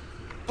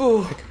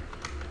 Ooh.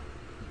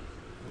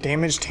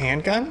 Damaged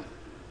handgun?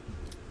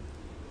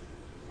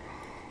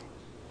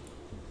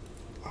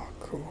 Oh,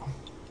 cool.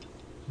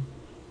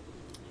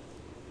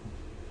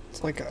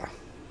 It's like a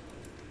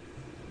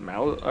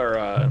Mouse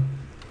or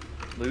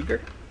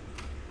Luger?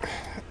 I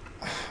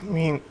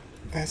mean,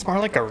 it's more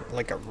like a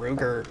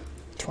Ruger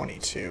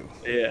 22.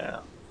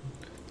 Yeah.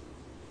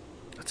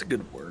 That's a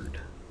good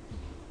word.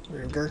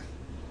 Ruger?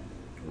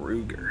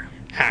 Ruger.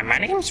 Hi, my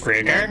name's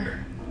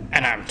Ruger,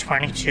 and I'm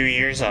 22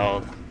 years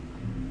old.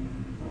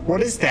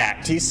 What is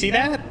that? Do you see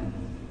that?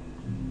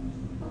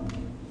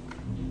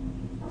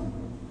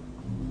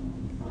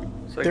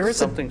 It's like There is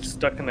something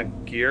stuck in a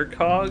gear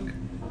cog.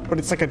 But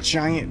it's like a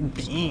giant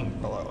being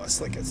below us.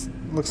 Like it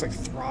looks like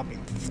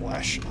throbbing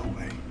flesh in a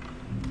way.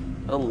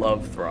 I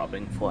love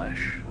throbbing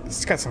flesh.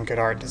 It's got some good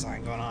art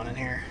design going on in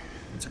here.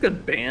 It's a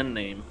good band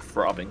name,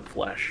 Throbbing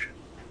Flesh.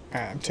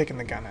 I'm taking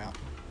the gun out.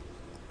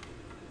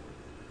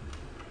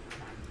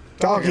 I'm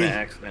Doggy. gonna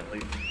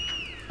accidentally.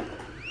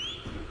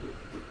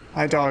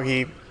 Hi,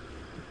 doggy.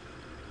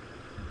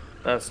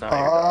 That's not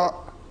your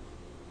dog.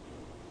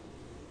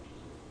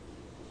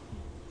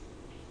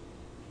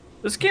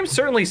 This game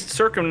certainly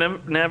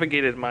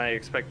circumnavigated my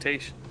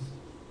expectations.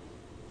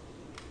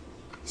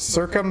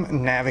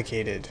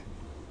 Circumnavigated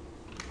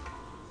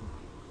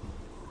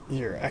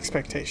your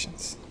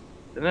expectations.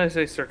 Didn't I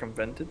say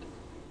circumvented?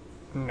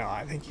 No,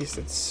 I think you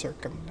said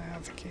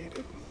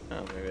circumnavigated.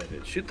 Oh, maybe I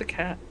did. Shoot the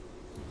cat.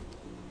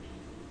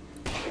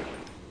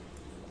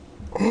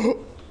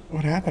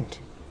 What happened?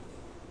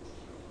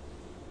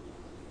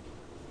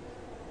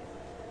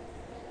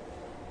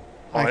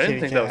 Oh, I didn't kitty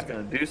think that was cat.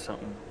 going to do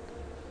something.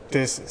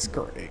 This is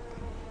great.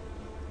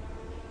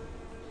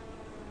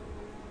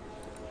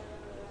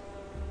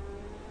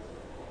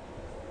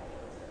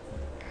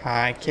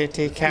 Hi,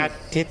 kitty cat,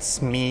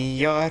 it's me,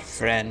 your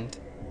friend.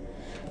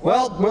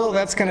 Well,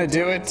 that's gonna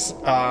do it.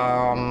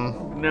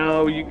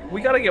 No,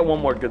 we got to get one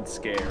more good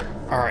scare.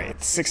 All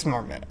right, 6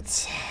 more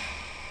minutes.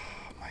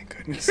 My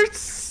goodness. You're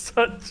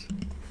such...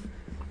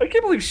 I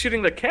can't believe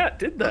shooting the cat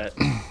did that.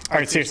 All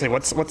right, seriously,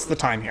 what's the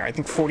time here? I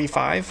think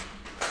 45.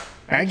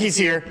 Maggie's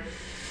here.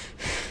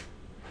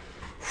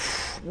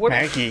 What?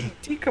 Maggie.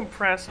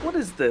 Decompress. What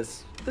is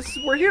this?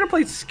 We're here to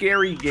play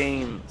scary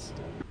games.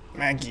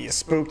 Maggie, you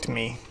spooked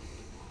me.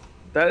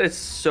 That is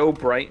so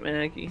bright,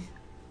 Maggie.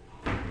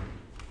 Oh,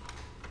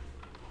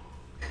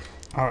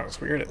 it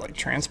was weird. It like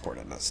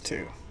transported us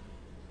too.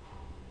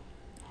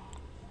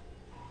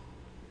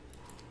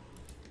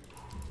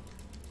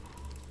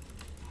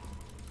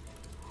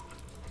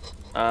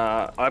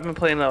 I've been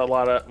playing a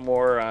lot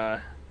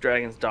more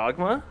Dragon's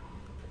Dogma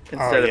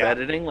instead of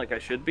editing like I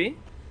should be.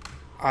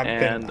 I've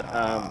been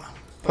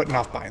putting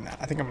off buying that.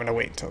 I think I'm gonna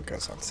wait until it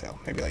goes on sale.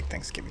 Maybe like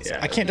Thanksgiving sale.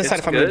 Yeah, I can't decide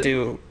it's if I'm gonna good.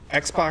 do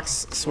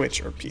Xbox,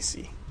 Switch, or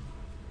PC.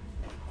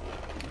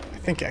 I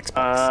think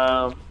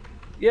Xbox.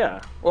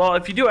 Yeah. Well,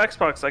 if you do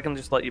Xbox, I can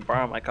just let you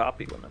borrow my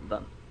copy when I'm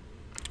done.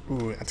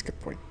 Ooh, that's a good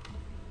point.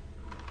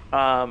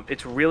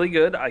 It's really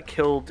good. I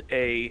killed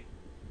a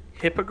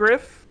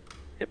hippogriff.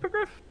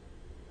 Hippogriff?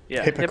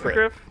 Yeah, Hypocrite.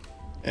 hippogriff.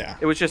 Yeah.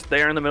 It was just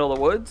there in the middle of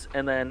the woods,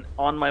 and then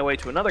on my way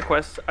to another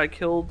quest, I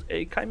killed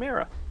a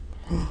chimera.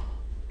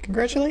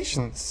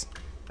 Congratulations.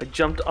 I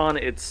jumped on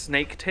its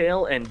snake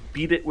tail and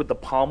beat it with the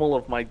pommel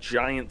of my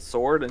giant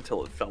sword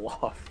until it fell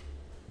off.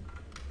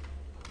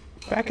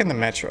 Back in the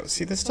metro.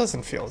 See, this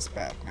doesn't feel as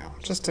bad now.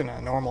 Just in a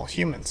normal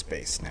human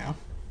space now.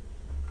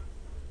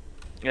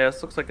 Yeah,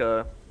 this looks like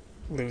a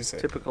Lose it.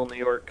 typical New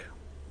York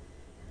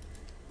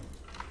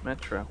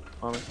metro,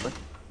 honestly.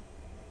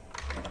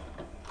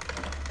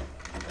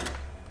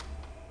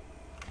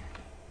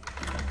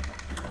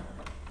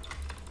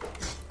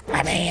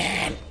 I'm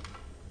in.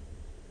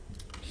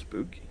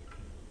 Spooky.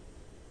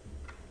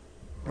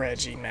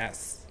 Reggie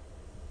Ness.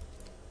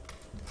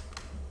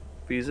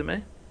 Visa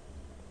me?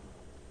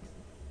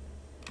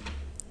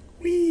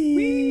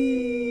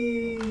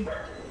 Wee.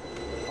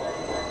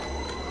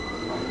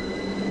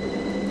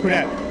 Who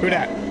dat? Who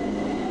dat?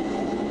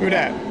 Who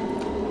dat?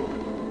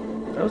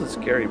 That was a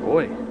scary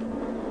boy.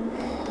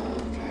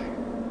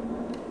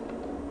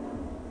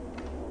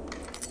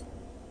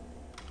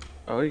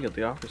 Oh, you got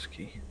the office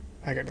key.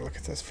 I gotta look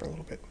at this for a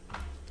little bit.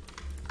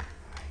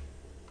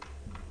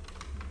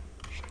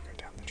 Should I go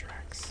down the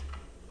tracks?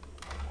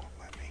 Oh, it won't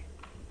let me.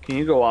 Can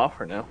you go off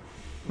or no?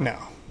 No,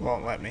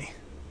 won't let me.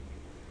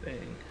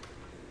 Dang.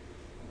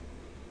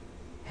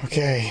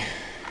 Okay.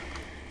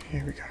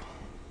 Here we go.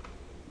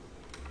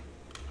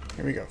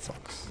 Here we go,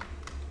 folks.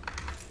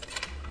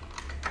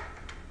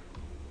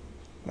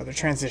 Another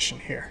transition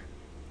here.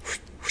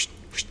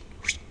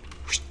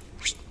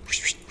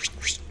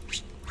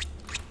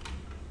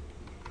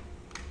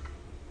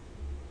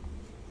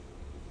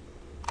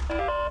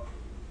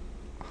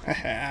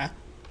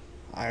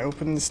 I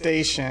opened the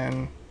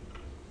station.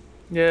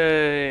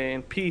 Yay,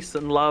 and peace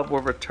and love will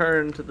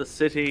return to the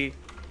city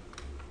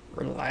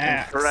and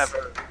Relax.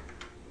 forever.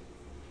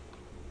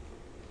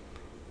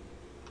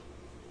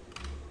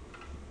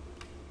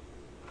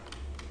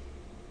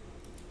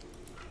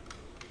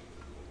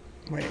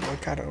 Wait,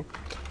 what got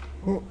opened?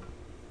 Ooh,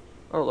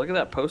 Oh, look at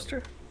that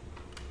poster.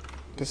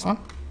 this one?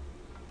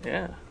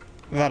 Yeah.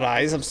 That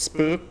Eyes of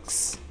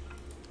Spooks.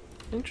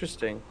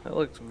 Interesting. That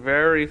looks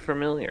very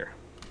familiar.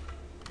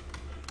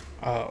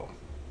 Oh.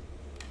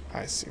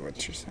 I see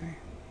what you're saying.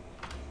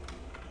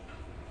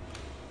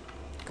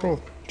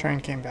 Cool. Train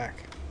came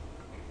back.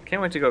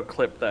 Can't wait to go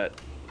clip that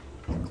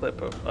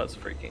clip of us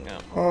freaking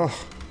out.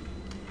 Oh.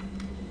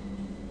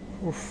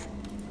 Oof.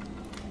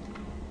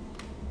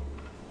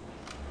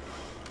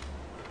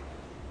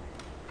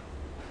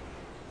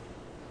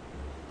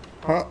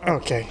 Oh,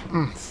 okay.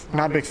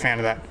 Not a big fan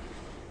of that.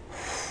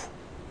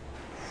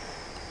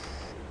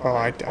 Oh,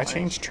 I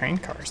changed train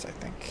cars, I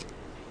think.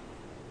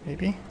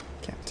 Maybe?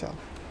 Can't tell.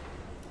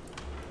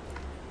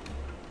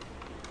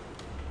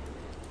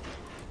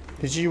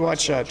 Did you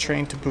watch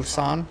Train to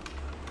Busan?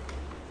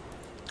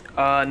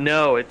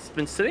 No, it's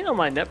been sitting on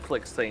my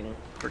Netflix thing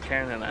for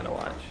Karen and I to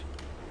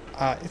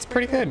watch. It's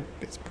pretty good.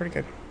 It's pretty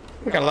good.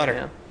 We got a letter.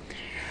 Yeah.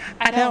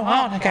 I don't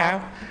want to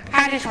go.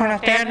 I just want to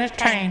stay on this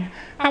train.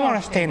 I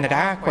want to stay in the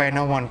dark where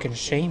no one can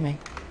see me.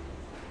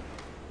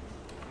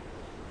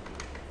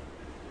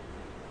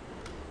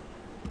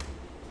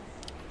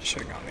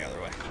 Should have gone the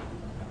other way.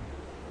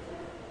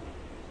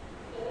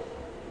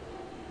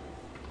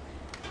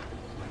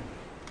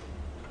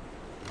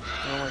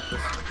 I don't like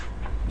this.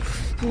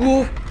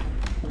 Whoa.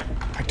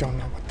 I don't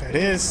know what that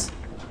is.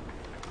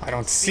 I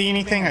don't see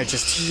anything. I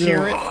just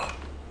hear it.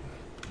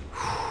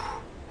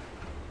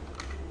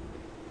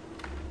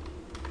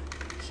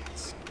 Can't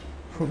see.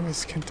 Who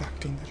is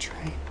conducting the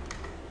train?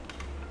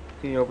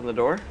 Can you open the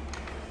door?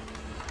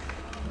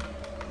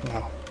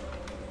 No.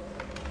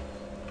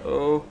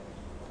 Oh.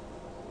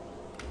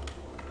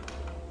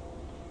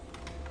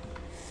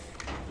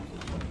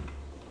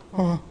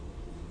 Oh.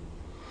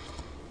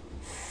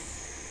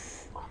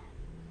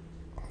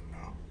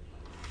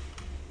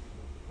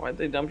 Why'd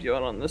they dump you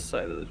out on this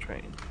side of the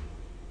train?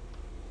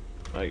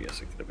 I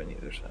guess it could have been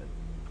either side.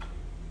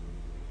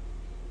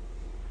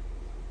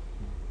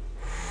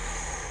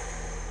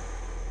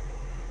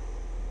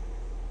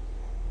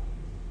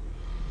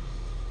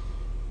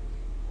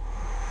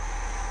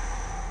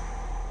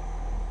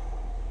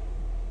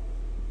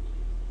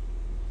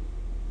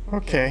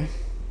 Okay.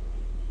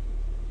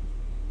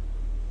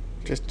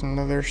 Just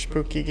another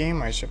spooky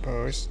game, I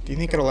suppose. Do you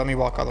think it'll let me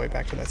walk all the way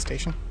back to that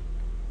station?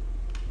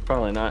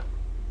 Probably not.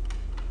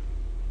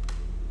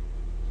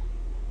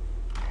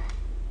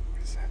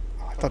 What is that?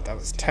 Oh, I thought that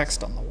was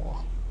text on the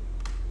wall.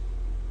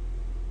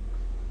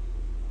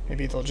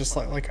 Maybe they'll just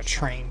let like a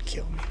train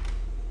kill me.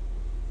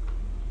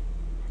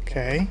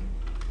 Okay.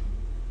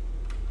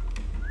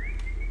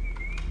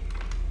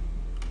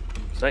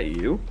 Is that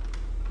you?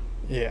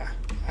 Yeah,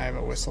 I have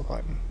a whistle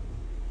button.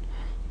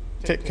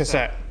 Take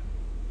cassette.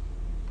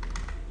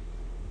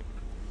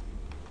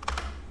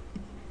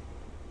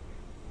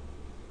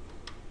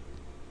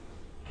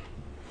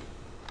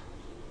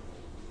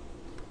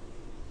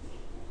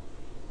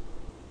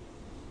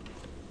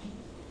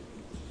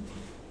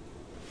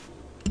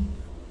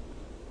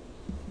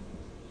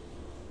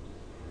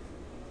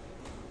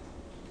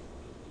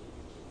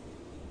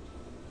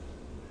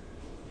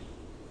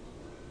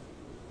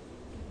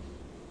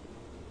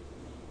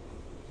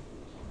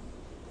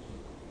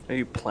 Are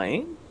you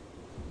playing?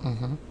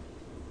 Mm-hmm.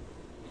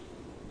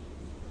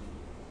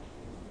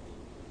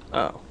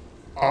 Oh.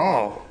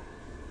 Oh.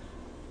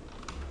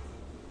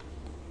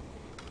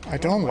 I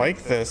don't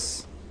like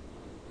this.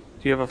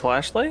 Do you have a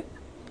flashlight?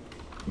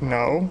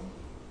 No.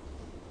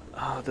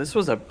 Oh, this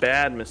was a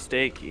bad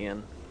mistake,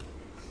 Ian.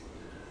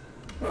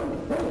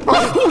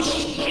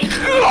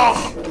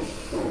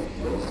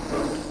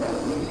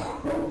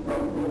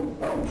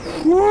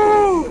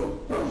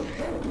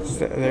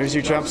 There's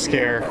your jump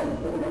scare.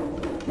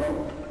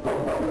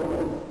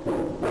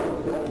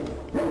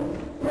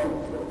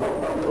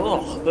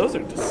 Ugh, those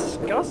are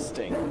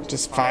disgusting.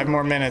 Just 5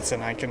 more minutes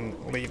and I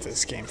can leave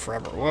this game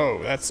forever.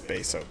 Whoa, that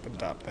space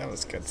opened up. That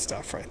was good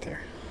stuff right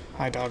there.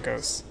 Hi,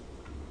 doggos.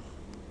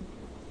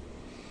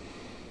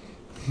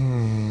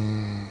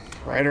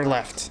 Right or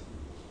left?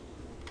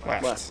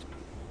 Left.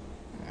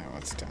 Now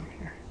what's down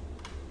here?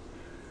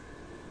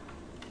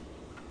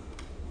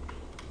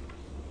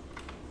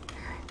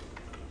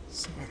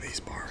 Some of these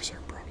bars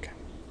are broken.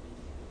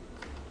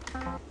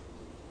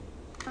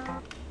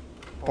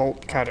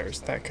 Bolt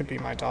cutters. That could be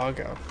my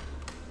doggo.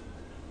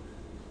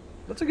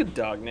 That's a good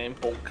dog name,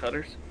 Bolt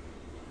Cutters.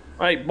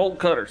 Alright, Bolt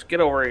Cutters, get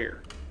over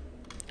here.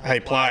 Hey,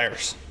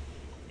 pliers.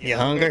 You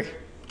hungry?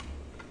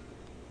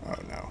 Oh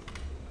no.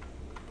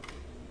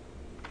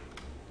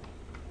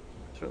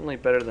 Certainly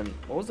better than...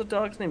 What was the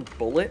dog's name?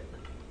 Bullet?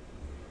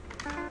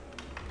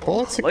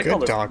 Bullet's a I like all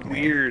good this dog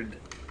name. weird,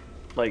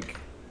 like,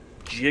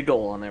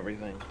 jiggle on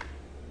everything.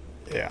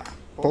 Yeah.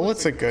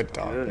 Bullet's a good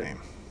dog Good. name.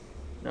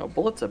 No,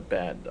 Bullet's a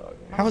bad dog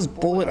name. How is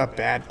Bullet a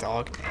bad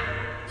dog name?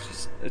 It's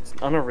just, it's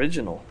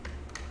unoriginal.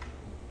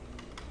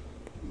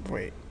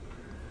 Wait.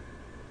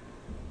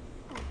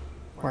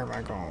 Where am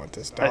I going with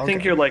this dog? I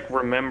think you're like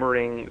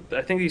remembering.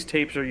 I think these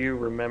tapes are you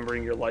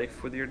remembering your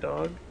life with your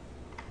dog.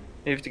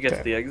 You have to get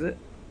to the exit.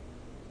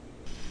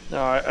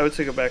 No, I would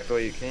say go back the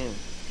way you came.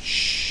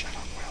 Shut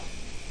up,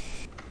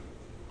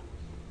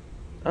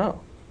 Will.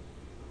 Oh.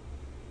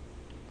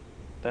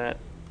 That.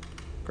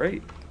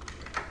 Great.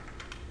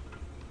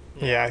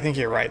 Yeah, I think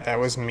you're right. That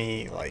was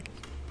me, like,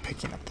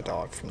 picking up the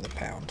dog from the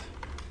pound.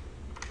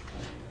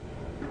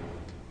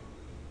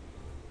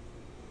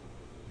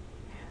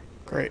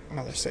 Great,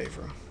 another save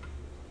room.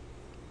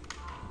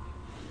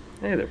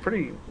 Hey, they're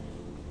pretty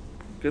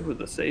good with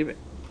the saving.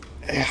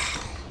 Yeah.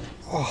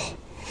 Oh.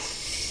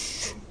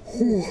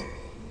 Ooh.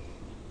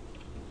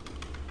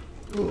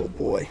 Oh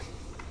boy.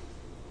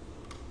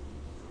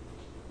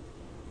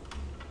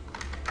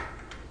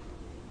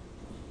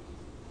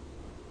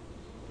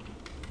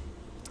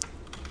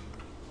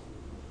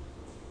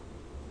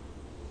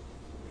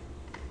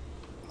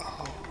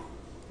 Oh,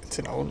 it's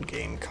an old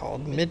game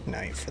called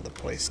Midnight for the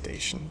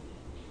PlayStation.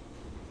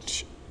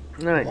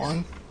 Nice.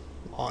 One.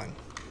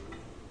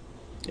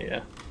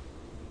 Yeah.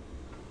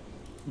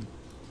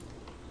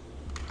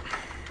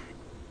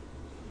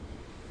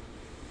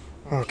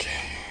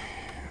 Okay.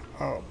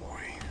 Oh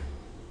boy.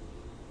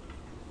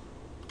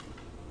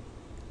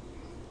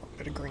 A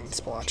bit of green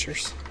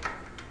splotchers.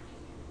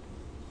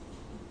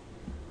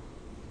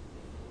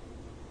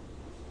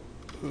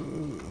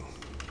 Ooh.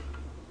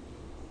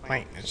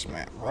 Maintenance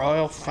map.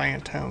 Royal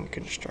Phantom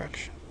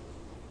Construction.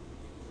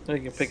 Now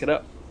you can pick it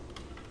up.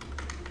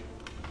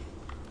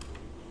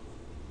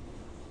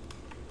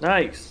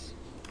 Nice.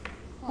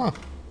 Huh.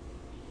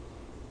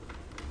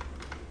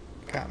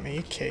 Got me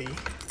a key.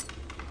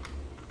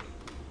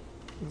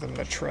 The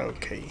Metro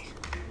key.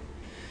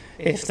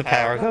 If the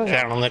power goes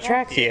out on the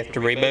track, you have to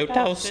reboot the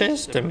whole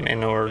system.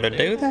 In order to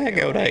do that,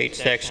 go to each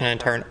section and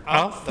turn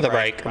off the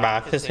breaker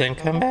boxes, then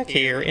come back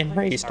here and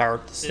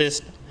restart the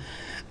system.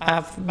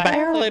 I've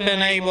barely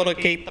been able to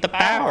keep the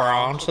power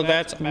on, so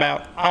that's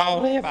about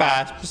all the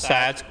advice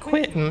besides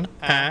quitting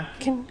I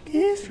can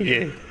give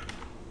you.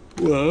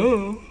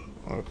 Whoa.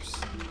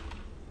 Oops.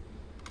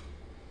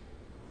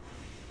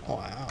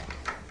 Wow.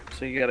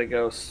 So you gotta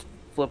go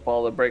flip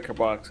all the breaker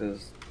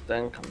boxes,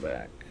 then come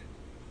back.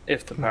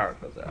 If the power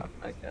goes out,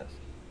 I guess.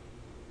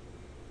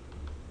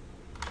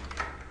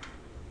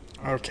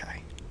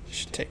 Okay.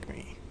 Should take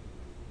me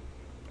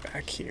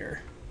back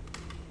here.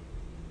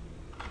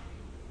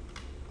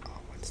 Oh,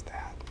 what's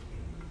that?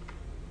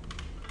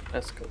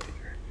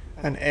 Escalator.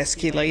 An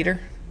escalator?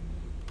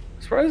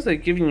 As far as they're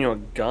giving you a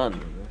gun,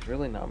 there's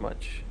really not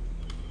much.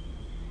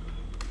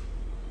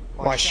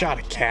 Well, I shot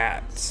a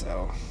cat,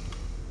 so.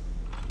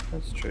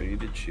 That's true, you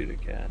did shoot a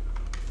cat.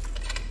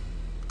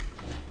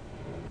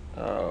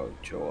 Oh,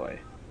 joy.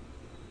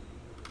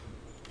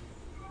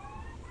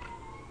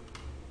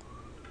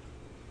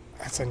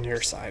 That's on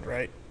your side,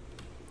 right?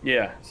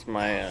 Yeah, it's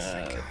my, Oh,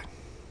 thank God.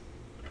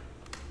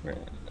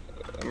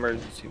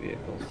 Emergency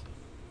vehicles.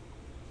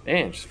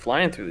 Man, just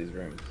flying through these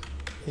rooms.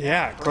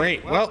 Yeah,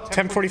 great. Well,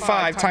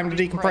 10:45, time to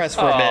decompress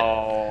for a bit.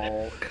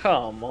 Oh,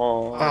 come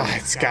on. Oh,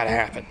 it's gotta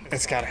happen.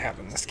 It's gotta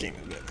happen. This game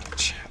is a bit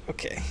much.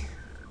 Okay.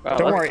 Wow,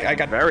 Don't that's worry, I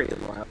got. very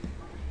loud.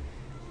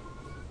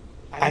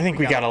 I think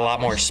we got a lot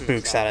more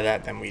spooks out of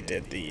that than we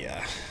did the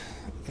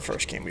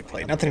first game we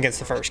played. Nothing against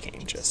the first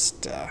game,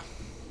 just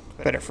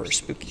better for a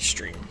spooky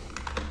stream.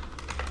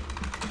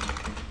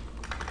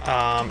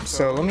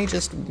 So let me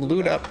just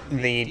loot up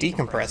the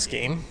decompress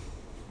game.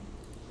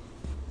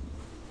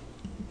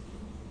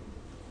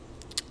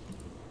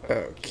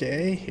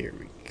 Okay, here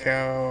we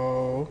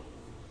go.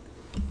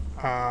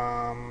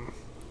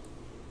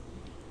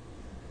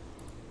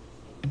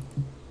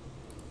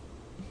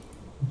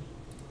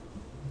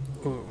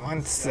 Ooh,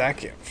 1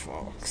 second,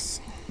 folks.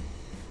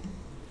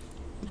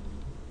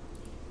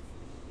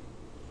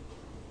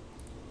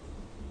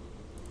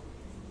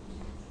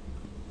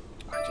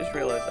 I just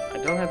realized I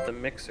don't have the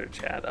Mixer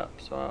chat up,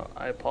 so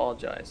I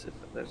apologize if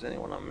there's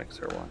anyone on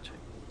Mixer watching.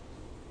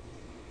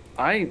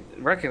 I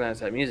recognize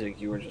that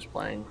music you were just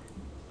playing.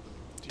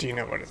 Do you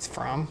know what it's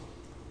from?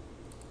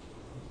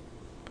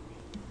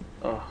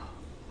 Oh.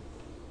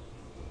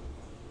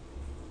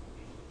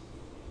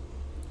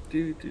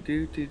 Do do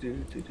do do do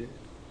do do.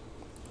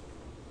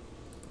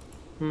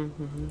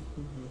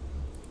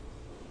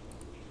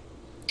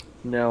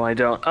 No, I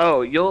don't.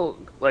 Oh, you'll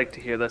like to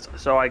hear this.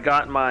 So I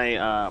got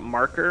my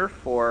marker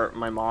for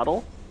my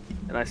model,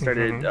 and I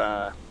started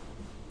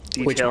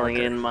detailing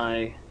in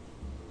my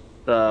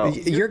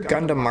Your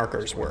Gundam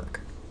markers work.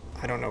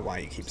 I don't know why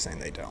you keep saying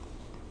they don't.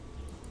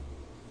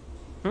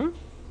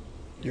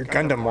 Your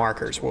Gundam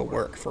markers will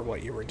work for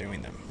what you were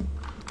doing them.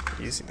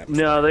 Using them.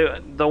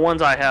 No, the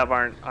ones I have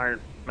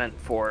aren't meant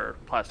for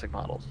plastic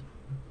models.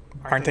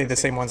 Aren't they the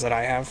same ones that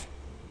I have?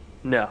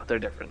 No, they're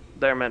different.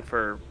 They're meant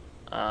for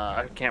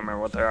I can't remember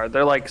what they are.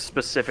 They're like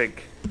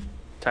specific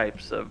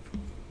types of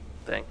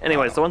thing.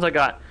 Anyways, the ones I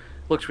got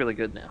looks really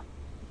good now.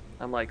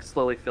 I'm like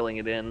slowly filling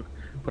it in,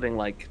 putting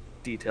like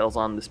details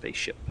on the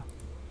spaceship.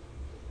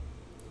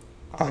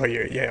 Oh,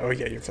 you're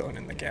filling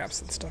in the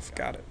gaps and stuff.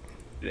 Got it.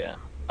 Yeah.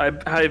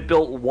 I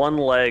built one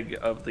leg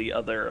of the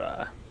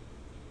other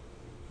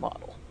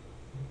model.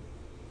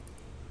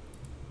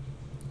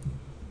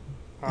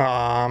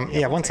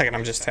 Yeah, 1 second.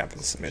 I'm just having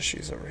some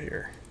issues over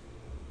here.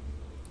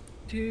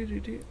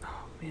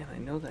 Oh man, I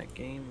know that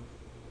game.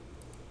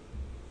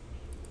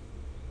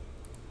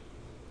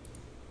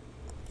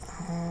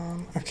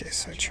 Okay,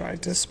 so I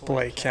tried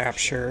display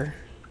capture.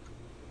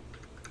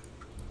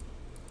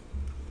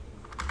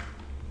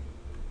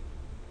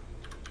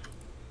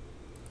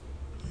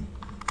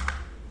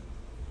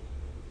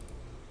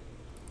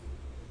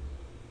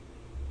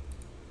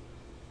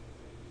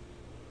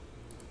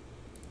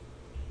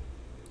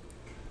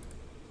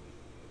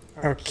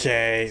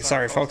 Okay,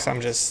 sorry folks,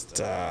 I'm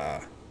just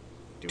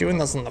doing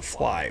this on the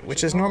fly,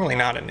 which is normally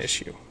not an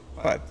issue,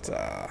 but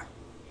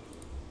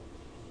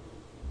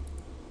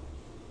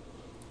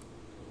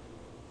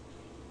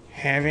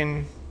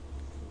having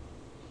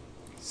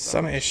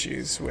some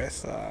issues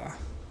with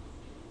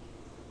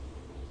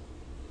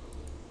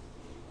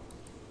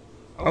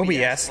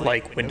OBS,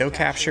 like window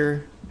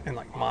capture and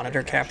like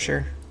monitor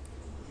capture.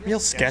 Real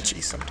sketchy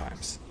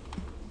sometimes.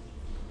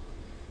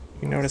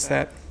 You notice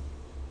that?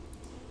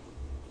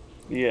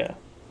 Yeah.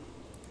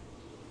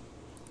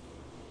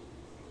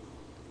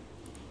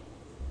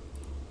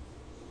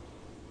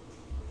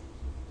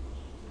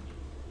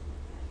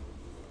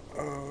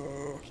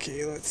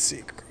 Okay, let's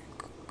see.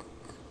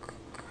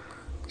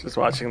 Just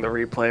watching the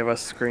replay of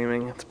us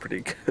screaming, it's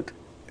pretty good.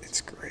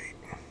 It's great.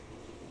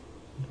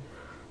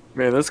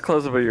 Man, this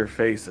close-up of your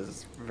face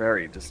is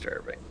very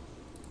disturbing.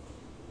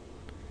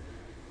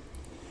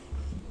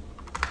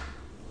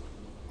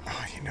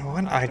 Oh, you know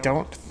what? I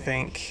don't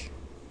think...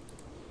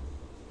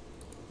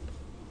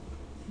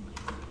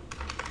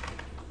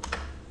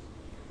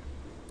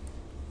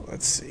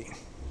 Let's see.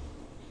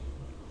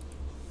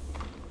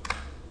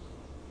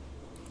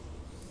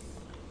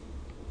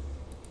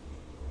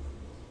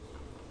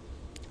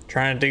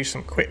 Trying to do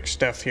some quick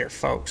stuff here,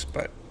 folks,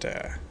 but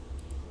of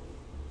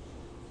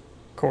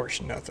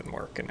course nothing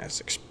working as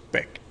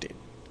expected.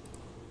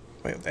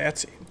 Well,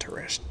 that's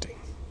interesting.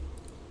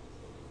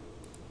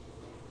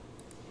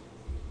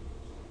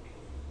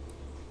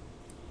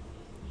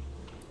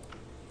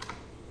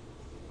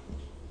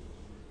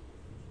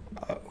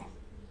 Oh.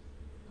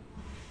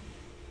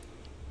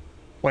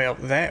 Well,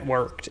 that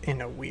worked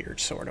in a weird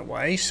sort of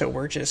way, so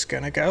we're just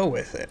gonna go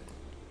with it.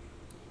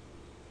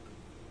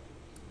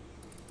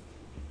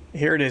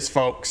 Here it is,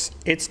 folks.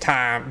 It's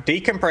time.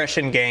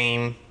 Decompression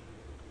game.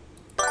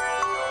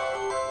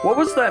 What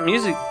was that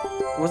music?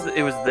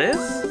 It was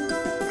this?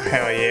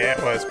 Hell yeah,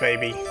 it was,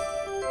 baby.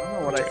 I don't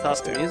know what I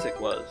thought the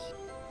music was.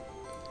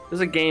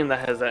 There's a game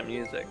that has that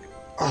music.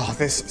 Oh,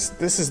 this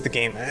is the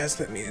game that has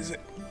that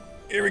music.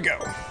 Here we go.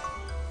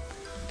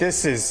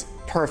 This is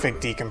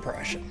perfect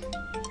decompression.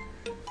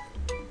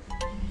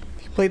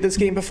 You played this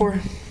game before?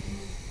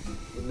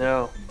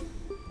 No.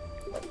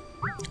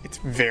 It's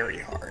very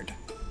hard.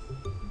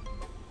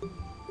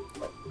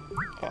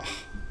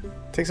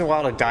 Takes a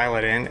while to dial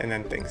it in, and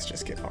then things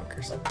just get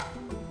bonkers.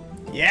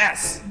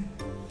 Yes!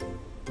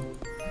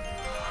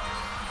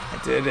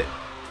 I did it.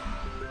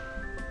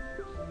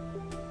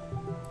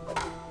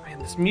 Man,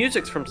 this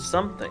music's from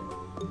something.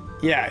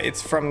 Yeah,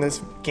 it's from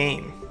this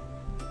game.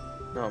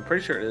 No, I'm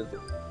pretty sure it is.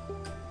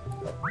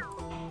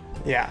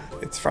 Yeah,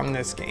 it's from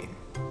this game.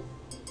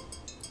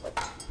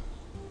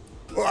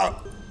 Whoa!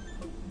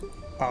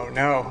 Oh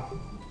no.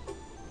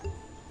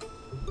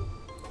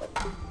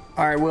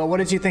 Alright, Will, what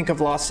did you think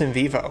of Lost in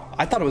Vivo?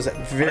 I thought it was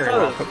very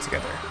well put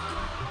together.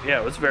 Yeah,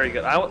 it was very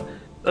good.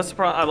 That's the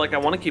problem. I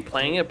want to keep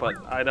playing it, but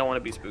I don't want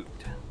to be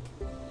spooked.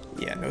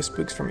 Yeah, no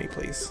spooks for me,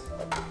 please.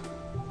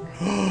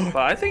 But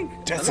I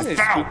think That's these a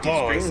foul, spooky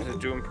boys. streams are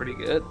doing pretty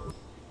good.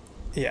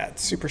 Yeah,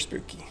 it's super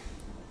spooky.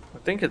 I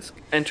think it's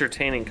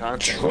entertaining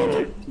content,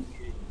 to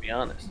be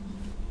honest.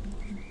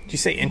 Did you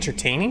say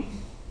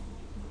entertaining?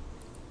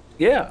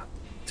 Yeah,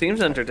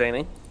 seems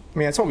entertaining. I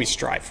mean, that's what we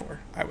strive for,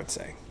 I would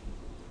say.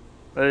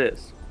 It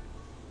is.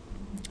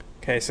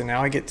 Okay, so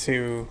now I get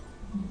to...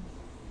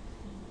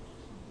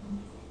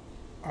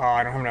 Oh,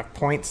 I don't have enough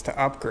points to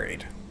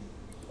upgrade.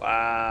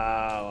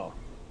 Wow.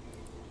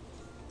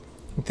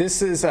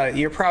 This is,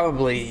 you're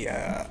probably,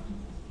 I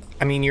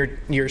mean,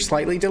 you're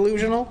slightly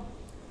delusional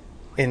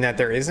in that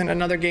there isn't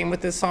another game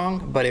with this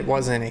song, but it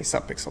was in a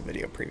Subpixel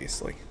video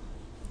previously.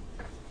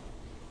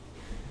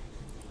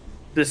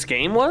 This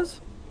game was?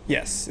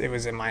 Yes, it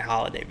was in my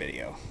holiday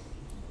video.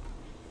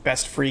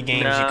 Best free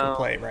games you can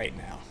play right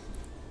now.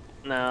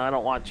 No, I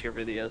don't watch your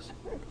videos.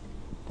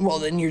 Well,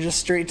 then you're just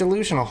straight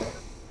delusional.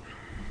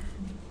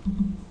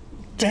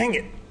 Dang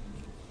it.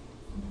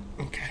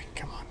 Okay,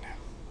 come on now.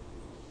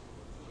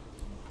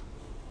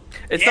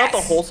 It's not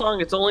the whole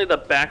song, it's only the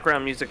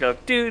background music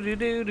of do do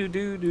do do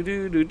do do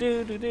do do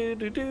do do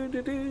do do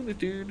do do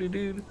do do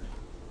do.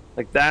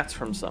 Like that's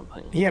from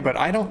something. Yeah, but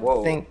I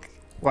don't think,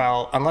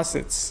 well, unless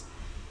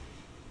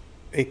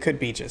it could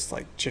be just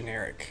like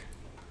generic.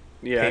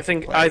 Yeah, I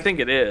think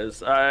it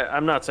is.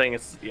 I'm not saying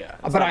it's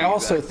But I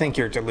also think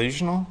you're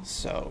delusional,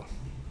 so.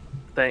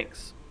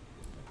 Thanks.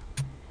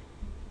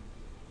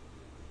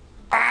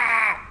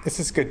 This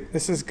is good.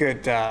 This is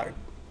good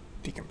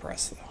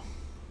decompress though.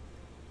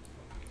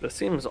 This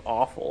seems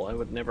awful. I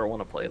would never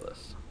want to play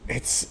this.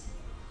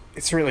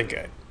 It's really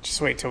good.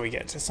 Just wait till we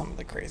get to some of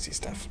the crazy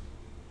stuff.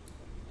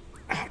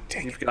 Oh,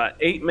 dang You've got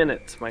 8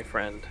 minutes, my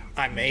friend.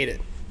 I made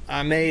it.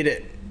 I made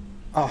it.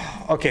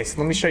 Oh, okay, so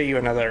let me show you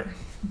another.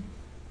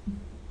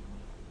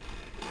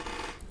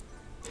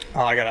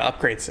 Oh, I got an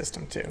upgrade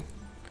system too.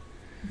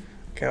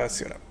 Okay, let's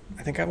see what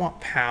I think I want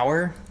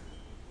power.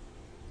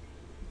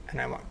 And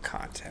I want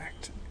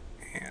contact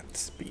and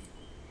speed.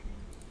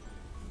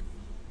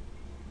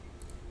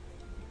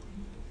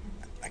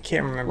 I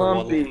can't remember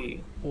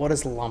what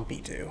does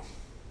lumpy do.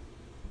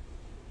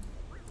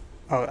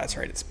 Oh, that's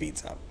right, it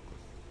speeds up.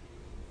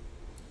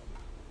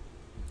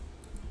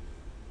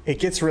 It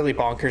gets really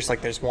bonkers,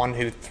 like there's one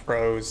who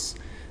throws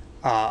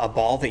a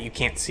ball that you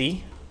can't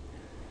see.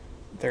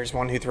 There's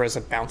one who throws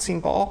a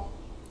bouncing ball.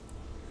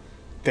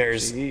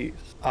 There's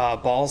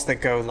balls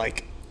that go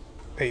like,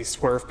 they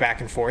swerve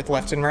back and forth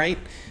left and right.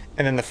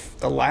 And then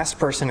the last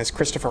person is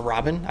Christopher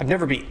Robin. I've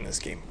never beaten this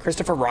game.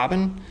 Christopher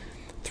Robin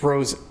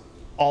throws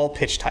all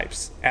pitch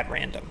types at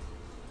random.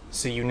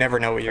 So you never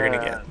know what you're going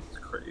to get.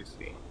 That's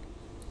crazy.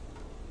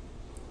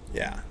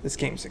 Yeah, this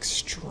game's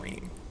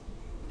extreme.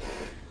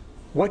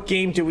 What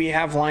game do we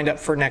have lined up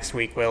for next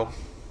week, Will?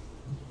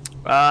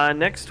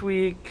 Next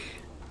week,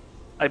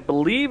 I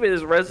believe it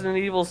is Resident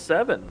Evil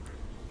 7.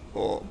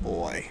 Oh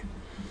boy.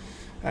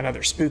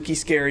 Another spooky,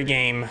 scary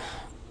game.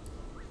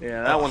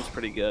 Yeah, that one's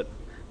pretty good.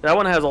 That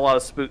one has a lot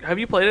of spook. Have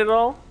you played it at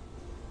all?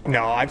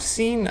 No, I've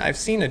seen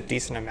a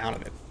decent amount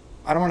of it.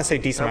 I don't want to say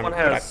decent amount,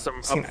 but has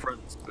some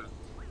upfront spook.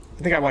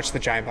 I think I watched the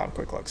Giant Bomb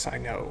Quick Look, so I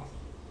know.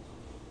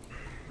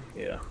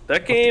 Yeah,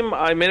 that game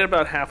I made it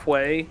about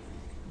halfway,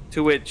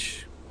 to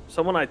which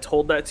someone I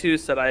told that to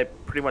said I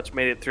pretty much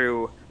made it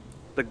through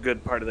the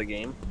good part of the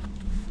game.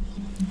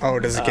 Oh,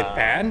 does it get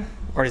bad,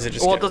 or is it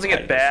just? Well, it doesn't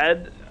get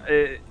bad.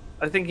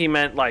 I think he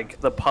meant like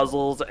the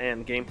puzzles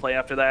and gameplay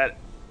after that.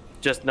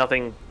 Just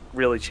nothing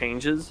really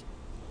changes.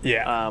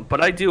 Yeah.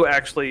 But I do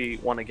actually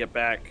want to get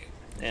back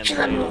and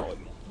play it all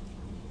again.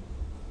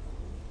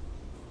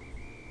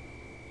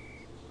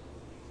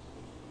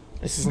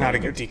 This is not a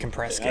good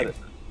decompress game.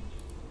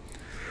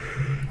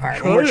 All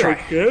right, one more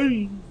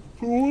try.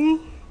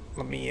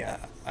 Let me.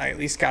 I at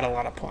least got a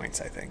lot of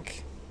points, I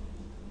think.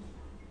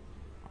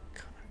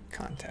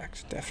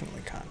 Contact,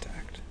 definitely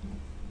contact.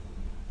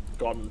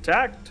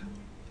 Contact.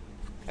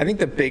 I think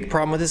the big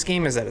problem with this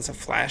game is that it's a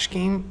flash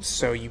game,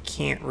 so you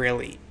can't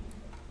really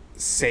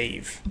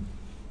save.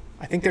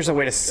 I think there's a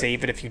way to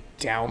save it if you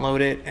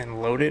download it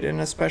and load it in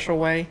a special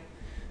way,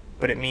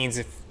 but it means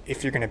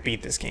if you're going to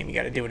beat this game, you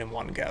got to do it in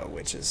one go,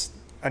 which is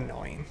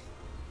annoying.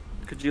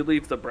 Could you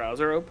leave the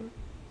browser open?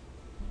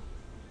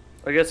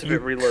 I guess if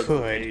it reloads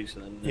the page,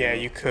 then... Yeah,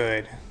 you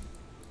could.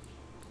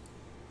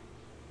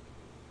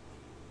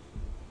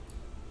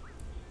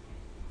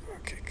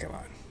 Okay, come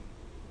on.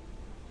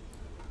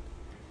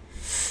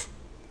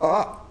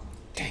 Oh!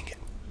 Dang it.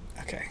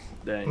 Okay.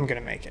 Dang. I'm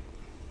gonna make it.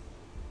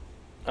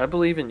 I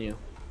believe in you.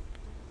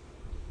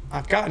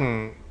 I've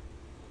gotten,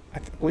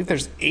 believe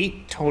there's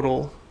 8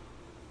 total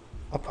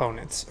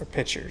opponents or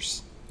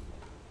pitchers.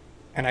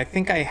 And I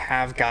think I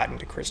have gotten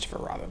to Christopher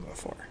Robin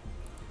before.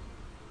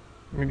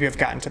 Maybe I've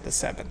gotten to the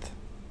 7th.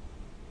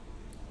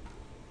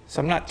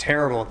 So I'm not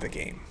terrible at the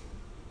game.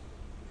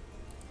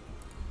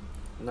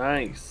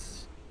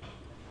 Nice.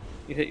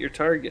 You hit your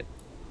target.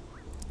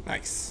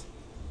 Nice.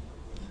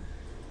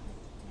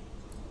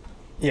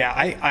 Yeah,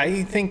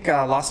 I think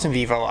Lost in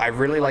Vivo, I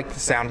really like the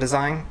sound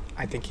design.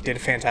 I think he did a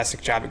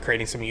fantastic job at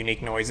creating some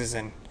unique noises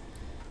and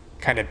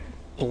kind of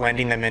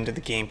blending them into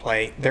the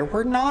gameplay. There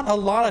were not a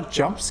lot of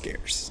jump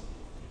scares.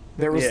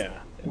 There was, yeah,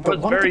 it was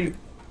very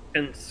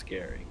intense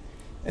scary.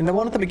 And the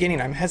one at the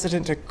beginning, I'm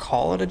hesitant to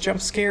call it a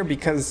jump scare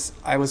because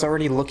I was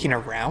already looking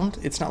around.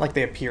 It's not like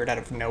they appeared out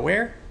of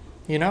nowhere,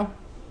 you know?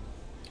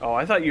 Oh,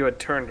 I thought you had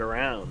turned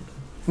around.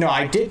 No,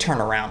 I did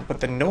turn around, but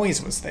the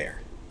noise was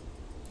there.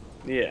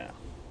 Yeah.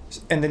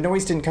 And the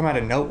noise didn't come out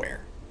of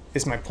nowhere,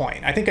 is my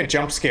point. I think a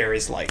jump scare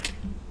is like...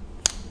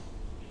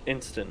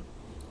 instant.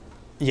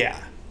 Yeah.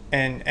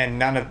 And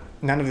none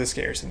of the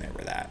scares in there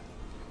were that.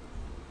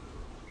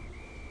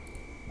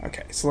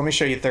 Okay, so let me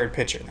show you third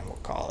pitcher, and then we'll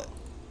call it.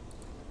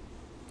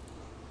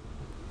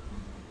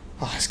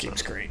 Oh, this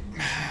game's great.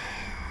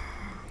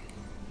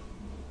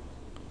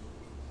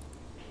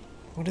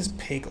 What does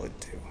Piglet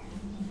do?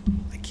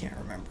 I can't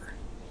remember.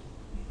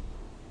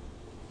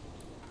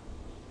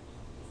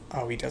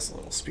 Oh, he does a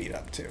little speed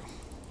up too.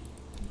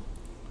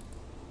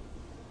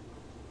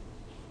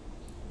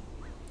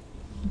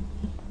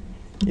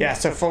 Yeah,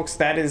 so folks,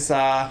 that is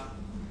that's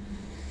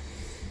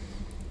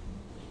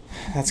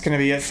gonna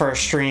be it for our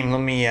stream. Let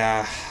me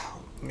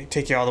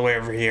take you all the way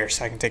over here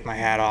so I can take my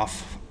hat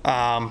off.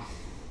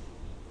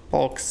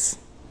 Folks,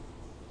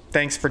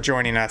 thanks for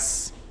joining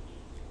us.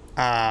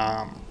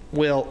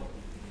 Will,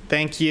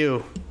 thank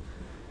you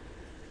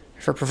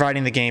for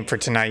providing the game for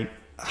tonight.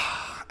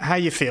 How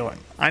you feeling?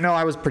 I know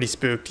I was pretty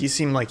spooked. You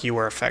seem like you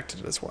were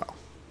affected as well.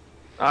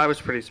 I was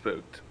pretty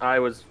spooked.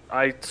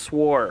 I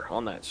swore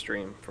on that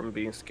stream from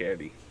being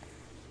scaredy.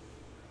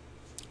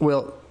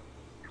 Will,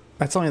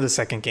 that's only the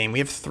second game. We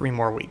have 3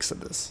 more weeks of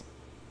this.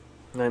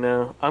 I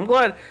know. I'm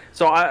glad.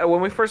 So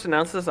when we first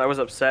announced this, I was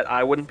upset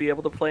I wouldn't be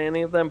able to play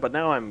any of them, but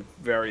now I'm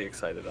very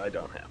excited I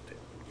don't have to.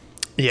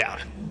 Yeah.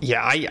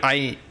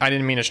 I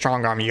didn't mean to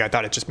strong arm you. I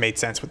thought it just made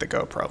sense with the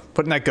GoPro.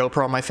 Putting that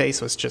GoPro on my face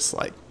was just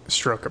like a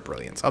stroke of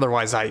brilliance.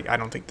 Otherwise, I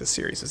don't think this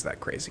series is that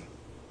crazy.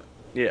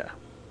 Yeah.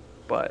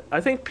 But I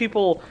think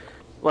people,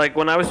 like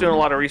when I was doing a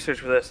lot of research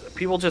for this,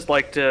 people just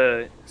like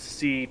to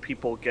see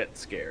people get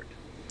scared.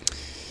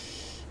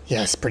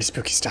 Yeah, it's pretty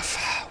spooky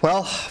stuff.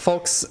 Well,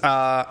 folks,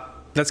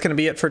 that's going to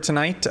be it for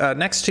tonight.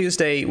 Next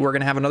Tuesday, we're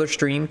going to have another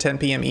stream, 10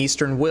 p.m.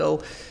 Eastern.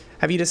 Will,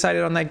 have you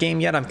decided on that game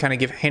yet? I'm kind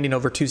of handing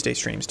over Tuesday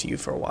streams to you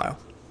for a while.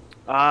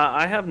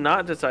 I have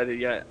not decided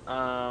yet.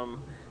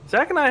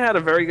 Zach and I had a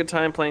very good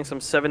time playing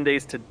some 7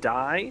 Days to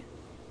Die.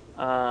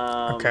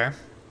 Okay.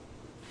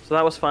 So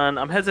that was fun.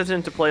 I'm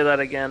hesitant to play that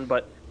again,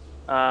 but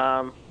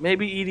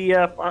maybe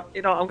EDF. I'm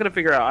going to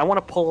figure out. I want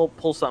to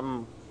pull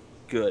something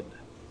good.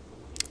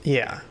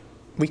 Yeah.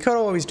 We could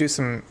always do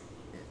some,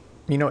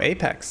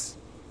 Apex.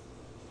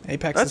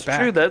 Apex That's is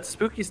back. true. That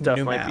spooky stuff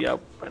New might map. be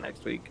out by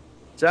next week.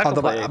 Zach will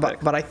play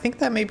Apex. But I think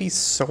that may be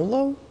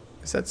solo.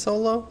 Is that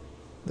solo?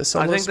 The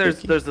solo. I think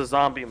spooky? there's the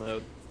zombie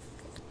mode.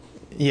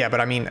 Yeah,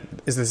 but I mean,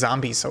 is the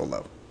zombie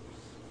solo?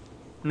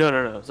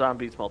 No.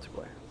 Zombies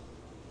multiplayer.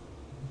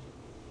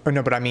 Or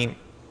no, but I mean,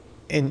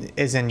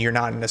 as in you're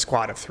not in a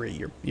squad of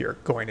 3. You're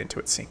going into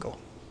it single.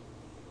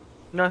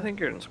 No, I think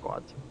you're in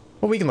squads.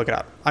 Well, we can look it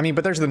up. I mean,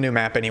 but there's the new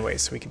map anyway,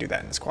 so we can do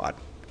that in the squad.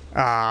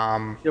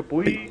 Yeah,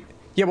 boy.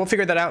 Yeah, we'll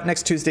figure that out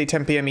next Tuesday,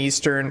 10 p.m.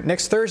 Eastern.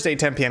 Next Thursday,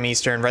 10 p.m.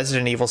 Eastern,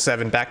 Resident Evil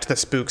 7, back to the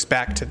spooks,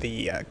 back to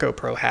the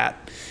GoPro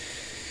hat.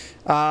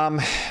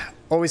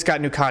 Always got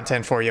new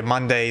content for you,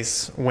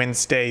 Mondays,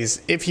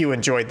 Wednesdays. If you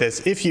enjoyed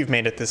this, if you've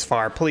made it this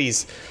far,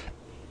 please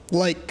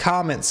like,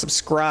 comment,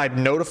 subscribe,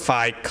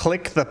 notify,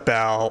 click the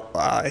bell,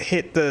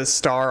 hit the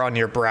star on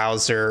your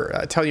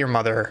browser, tell your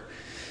mother.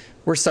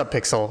 We're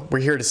Subpixel. We're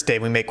here to stay.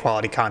 We make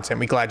quality content.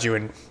 We're glad you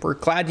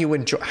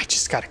enjoy. I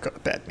just gotta go to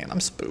bed, man.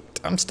 I'm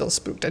spooked. I'm still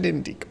spooked. I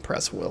didn't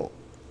decompress, Will.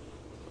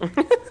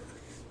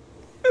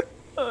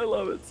 I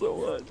love it so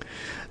much.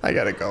 I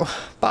gotta go.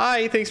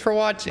 Bye. Thanks for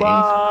watching.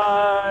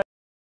 Bye.